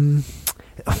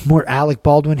 More Alec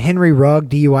Baldwin. Henry Rugg,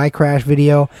 DUI crash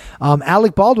video.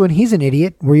 Alec Baldwin, he's an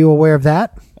idiot. Were you aware of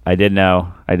that? I didn't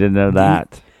know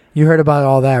that. You heard about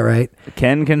all that, right?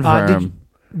 Can confirm.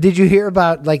 Did you hear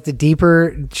about like the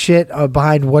deeper shit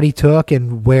behind what he took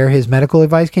and where his medical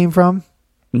advice came from?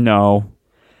 No.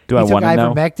 Do I want to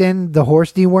know? He took ivermectin, the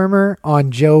horse dewormer,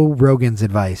 on Joe Rogan's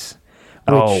advice.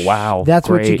 Oh, wow. That's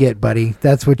great. What you get, buddy.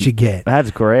 That's what you get.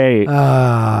 That's great.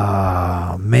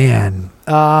 Oh, man.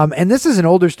 And this is an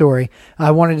older story.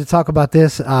 I wanted to talk about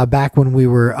this back when we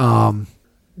were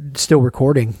still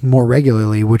recording more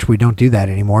regularly, which we don't do that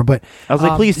anymore. But I was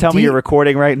like, please tell me you're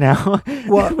recording right now.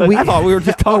 Well, I thought we were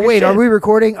just talking. Oh, wait, shit. Are we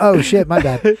recording? Oh, shit, my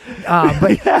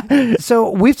bad. So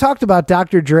we've talked about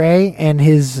Dr. Dre and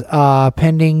his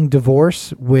pending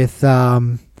divorce with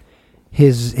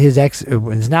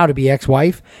his now to be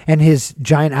ex-wife and his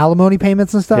giant alimony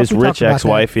payments and stuff. His rich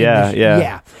ex-wife,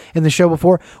 yeah, in the show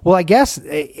before. Well, I guess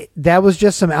that was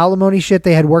just some alimony shit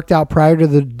they had worked out prior to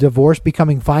the divorce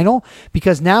becoming final,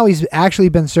 because now he's actually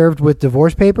been served with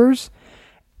divorce papers.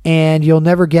 And you'll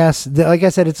never guess, like I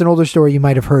said, it's an older story, you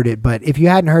might have heard it, but if you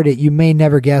hadn't heard it, you may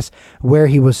never guess where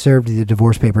he was served the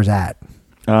divorce papers at.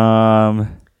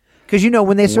 Because,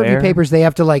 when they serve you papers, they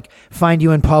have to, like, find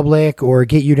you in public or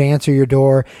get you to answer your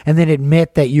door and then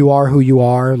admit that you are who you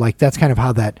are. Like, that's kind of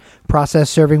how that process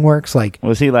serving works. Like,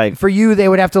 was he like... For you, they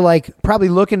would have to, like, probably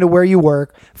look into where you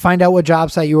work, find out what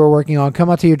job site you were working on, come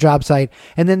out to your job site,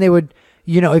 and then they would...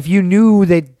 if you knew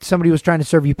that somebody was trying to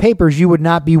serve you papers, you would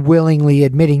not be willingly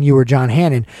admitting you were John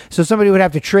Hannon. So somebody would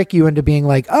have to trick you into being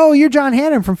like, oh, you're John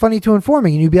Hannon from Funny to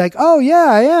Informing. And you'd be like, oh, yeah,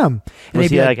 I am. And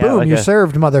they'd be like, boom, you're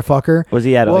served, motherfucker. Was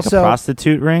he at a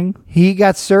prostitute ring? He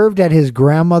got served at his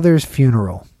grandmother's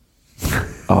funeral.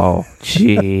 Oh,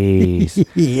 jeez.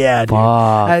 Yeah,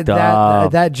 dude.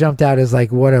 That jumped out as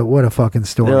like, what a fucking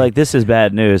story. They're like, this is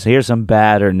bad news. Here's some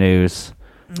badder news.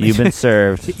 You've been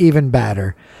served. Even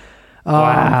badder.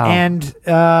 Wow. And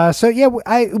so yeah,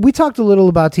 we talked a little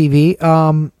about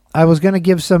TV. I was going to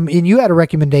give some, and you had a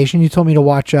recommendation. You told me to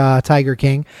watch Tiger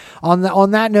King. On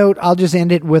that note, I'll just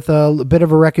end it with a bit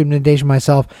of a recommendation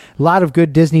myself. A lot of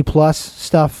good Disney Plus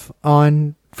stuff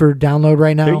on for download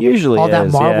right now. There usually all that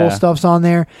Marvel stuff's on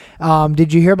there.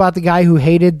 Did you hear about the guy who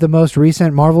hated the most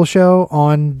recent Marvel show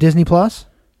on Disney Plus?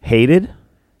 Hated?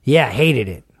 Yeah, hated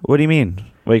it. What do you mean?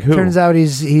 Like who? Turns out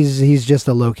he's just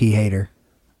a low-key hater.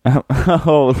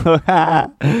 Oh,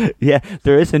 yeah.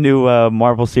 There is a new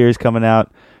Marvel series coming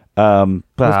out. With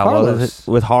Carlos.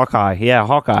 With Hawkeye. Yeah,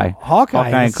 Hawkeye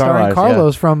and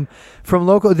Carlos from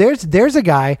local. There's a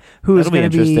guy who's going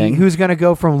to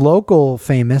go from local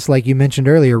famous, like you mentioned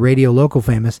earlier, radio local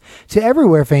famous, to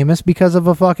everywhere famous because of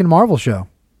a fucking Marvel show.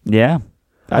 Yeah.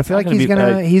 I feel like he's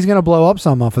gonna blow up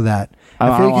some off of that.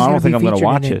 I don't think I'm gonna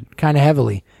watch it kind of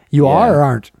heavily. You are or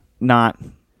aren't?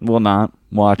 Will not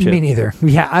watch it. Me neither.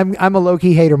 Yeah, I'm a low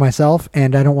key hater myself,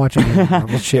 and I don't watch any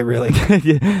Marvel shit really.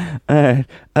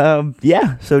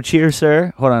 Yeah. So cheers,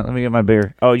 sir. Hold on, let me get my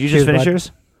beer. Oh, you just finished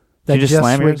yours? Did you just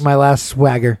slam yours? My last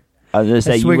swagger. I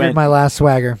swiggered my last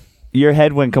swagger. Your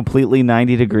head went completely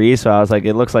 90 degrees, so I was like,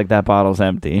 it looks like that bottle's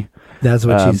empty. That's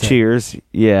what she said. Cheers.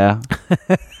 Yeah.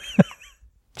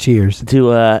 Cheers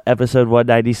to episode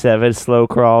 197, slow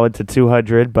crawl into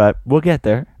 200, but we'll get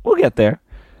there.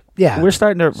 Yeah, we're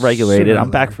starting to regulate it. I'm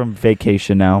back from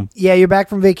vacation now. Yeah, you're back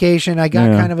from vacation. I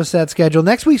got kind of a set schedule.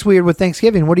 Next week's weird with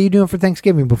Thanksgiving. What are you doing for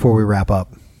Thanksgiving before we wrap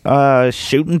up?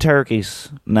 Shooting turkeys.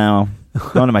 No,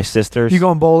 going to my sister's. You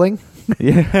going bowling?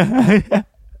 Yeah.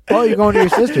 Oh, you're going to your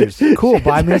sister's. Cool.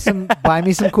 Buy me some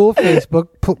cool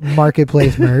Facebook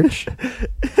Marketplace merch.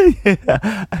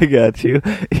 Yeah, I got you.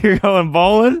 You're going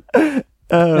bowling?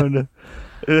 Oh no.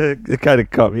 It kind of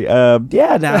caught me.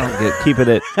 Yeah, now keeping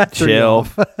it chill.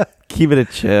 Keeping it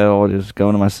chill. Just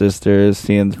going to my sister's,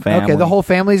 seeing the family. Okay, the whole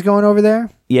family's going over there?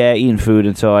 Yeah, eating food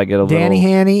until I get a Danny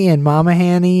Hanny and Mama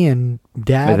Hanny and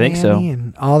Dad Hanny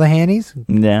and all the Hannies?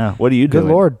 Yeah. What are you doing?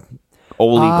 Good Lord.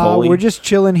 We're just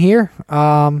chilling here.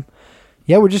 Yeah,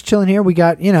 we're just chilling here. We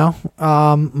got,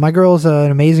 my girl's an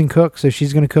amazing cook, so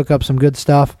she's going to cook up some good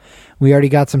stuff. We already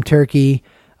got some turkey.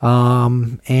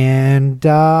 And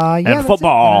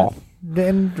football.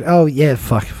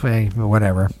 Fuck,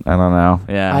 whatever. I don't know.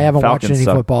 Yeah, I haven't watched any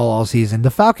football all season.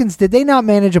 The Falcons, did they not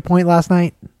manage a point last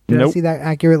night? Did I see that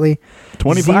accurately?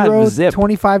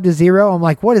 25-0. I'm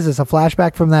like, what is this? A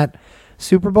flashback from that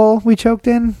Super Bowl we choked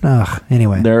in? Ugh.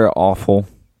 Anyway, they're awful.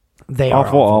 They are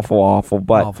awful.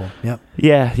 But awful. Yep.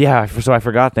 Yeah. So I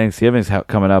forgot Thanksgiving's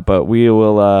coming up, but we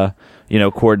will.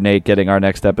 Coordinate getting our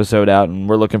next episode out, and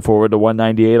we're looking forward to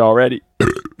 198 already.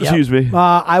 Excuse me.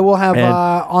 I will have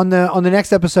on the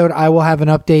next episode. I will have an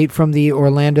update from the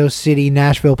Orlando City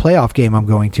Nashville playoff game I'm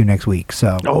going to next week.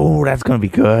 So that's going to be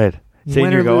good. So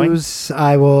win you're or going? Lose,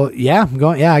 I will. Yeah, I'm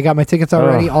going. Yeah, I got my tickets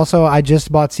already. Also, I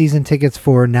just bought season tickets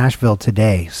for Nashville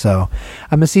today, so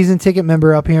I'm a season ticket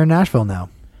member up here in Nashville now.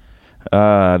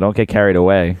 Don't get carried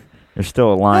away. You're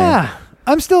still a Lion. Yeah.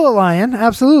 I'm still a Lion,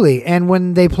 absolutely. And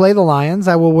when they play the Lions,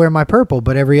 I will wear my purple.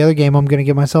 But every other game, I'm going to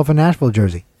get myself a Nashville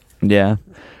jersey. Yeah.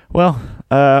 Well,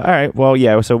 all right. Well,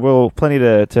 yeah. So we'll plenty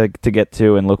to get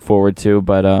to and look forward to.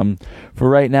 But for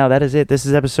right now, that is it. This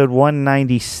is episode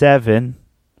 197,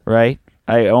 right?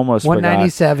 I almost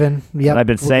 197. Yep. I've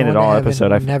been saying it all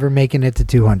episode. I'm never making it to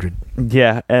 200.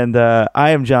 Yeah, and I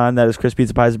am John. That is Chris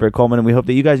Pizza Peisenberg Coleman, and we hope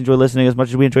that you guys enjoy listening as much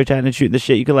as we enjoy chatting and shooting the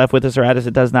shit. You can laugh with us or at us;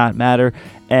 it does not matter.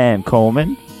 And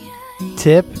Coleman,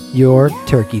 tip your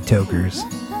turkey tokers.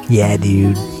 Yeah,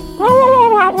 dude.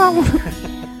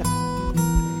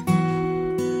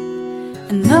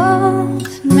 An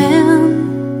old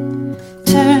man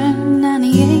turned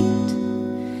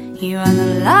 98. He won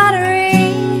the lottery.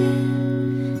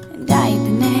 Died the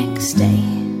next day.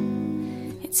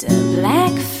 It's a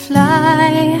black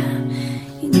fly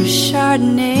in your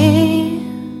Chardonnay.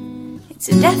 It's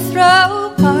a death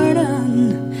row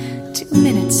pardon, 2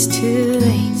 minutes too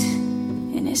late.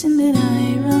 And isn't it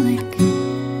ironic?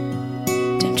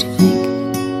 Don't you think?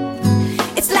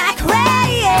 It's like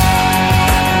rain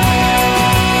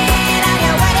on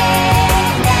your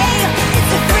wedding day.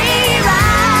 It's a free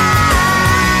ride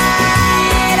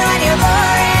when you're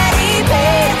already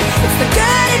paid. It's the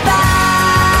good advice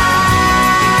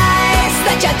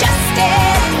that you just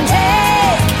didn't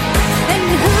take. And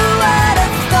who would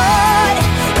have thought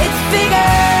it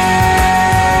figures?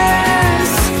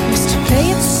 Used to play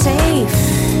it safe,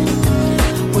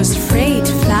 was afraid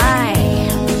to fly.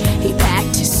 He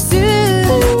packed his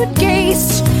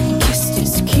suitcase, kissed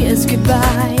his kids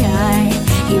goodbye.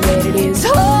 He waited his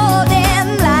whole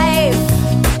damn life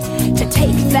to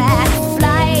take that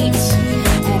flight.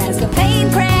 And as the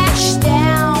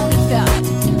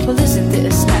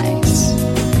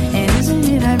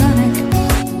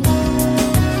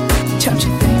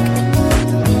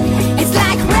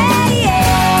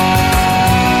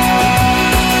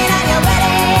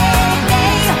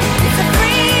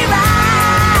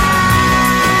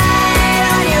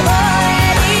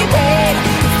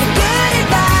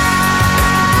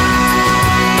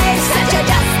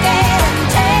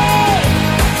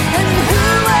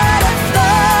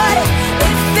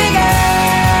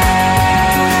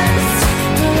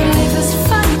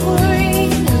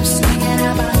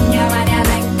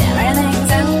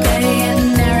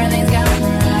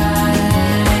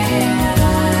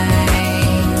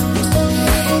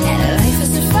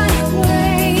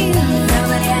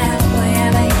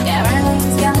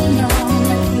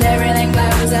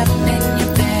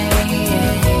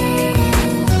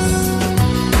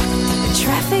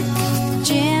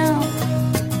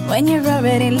when you're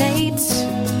already late.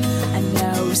 A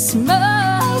no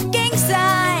smoking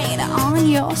sign on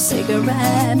your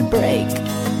cigarette break.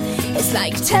 It's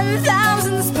like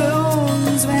 10,000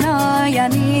 spoons when all you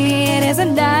need is a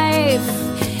knife.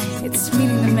 It's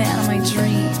meeting the man of my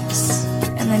dreams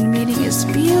and then meeting his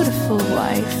beautiful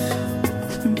wife.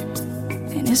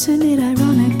 And isn't it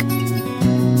ironic?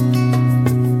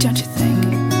 Don't you think?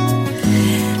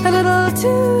 A little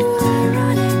too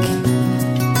ironic.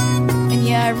 And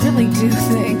yeah, I really do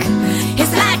think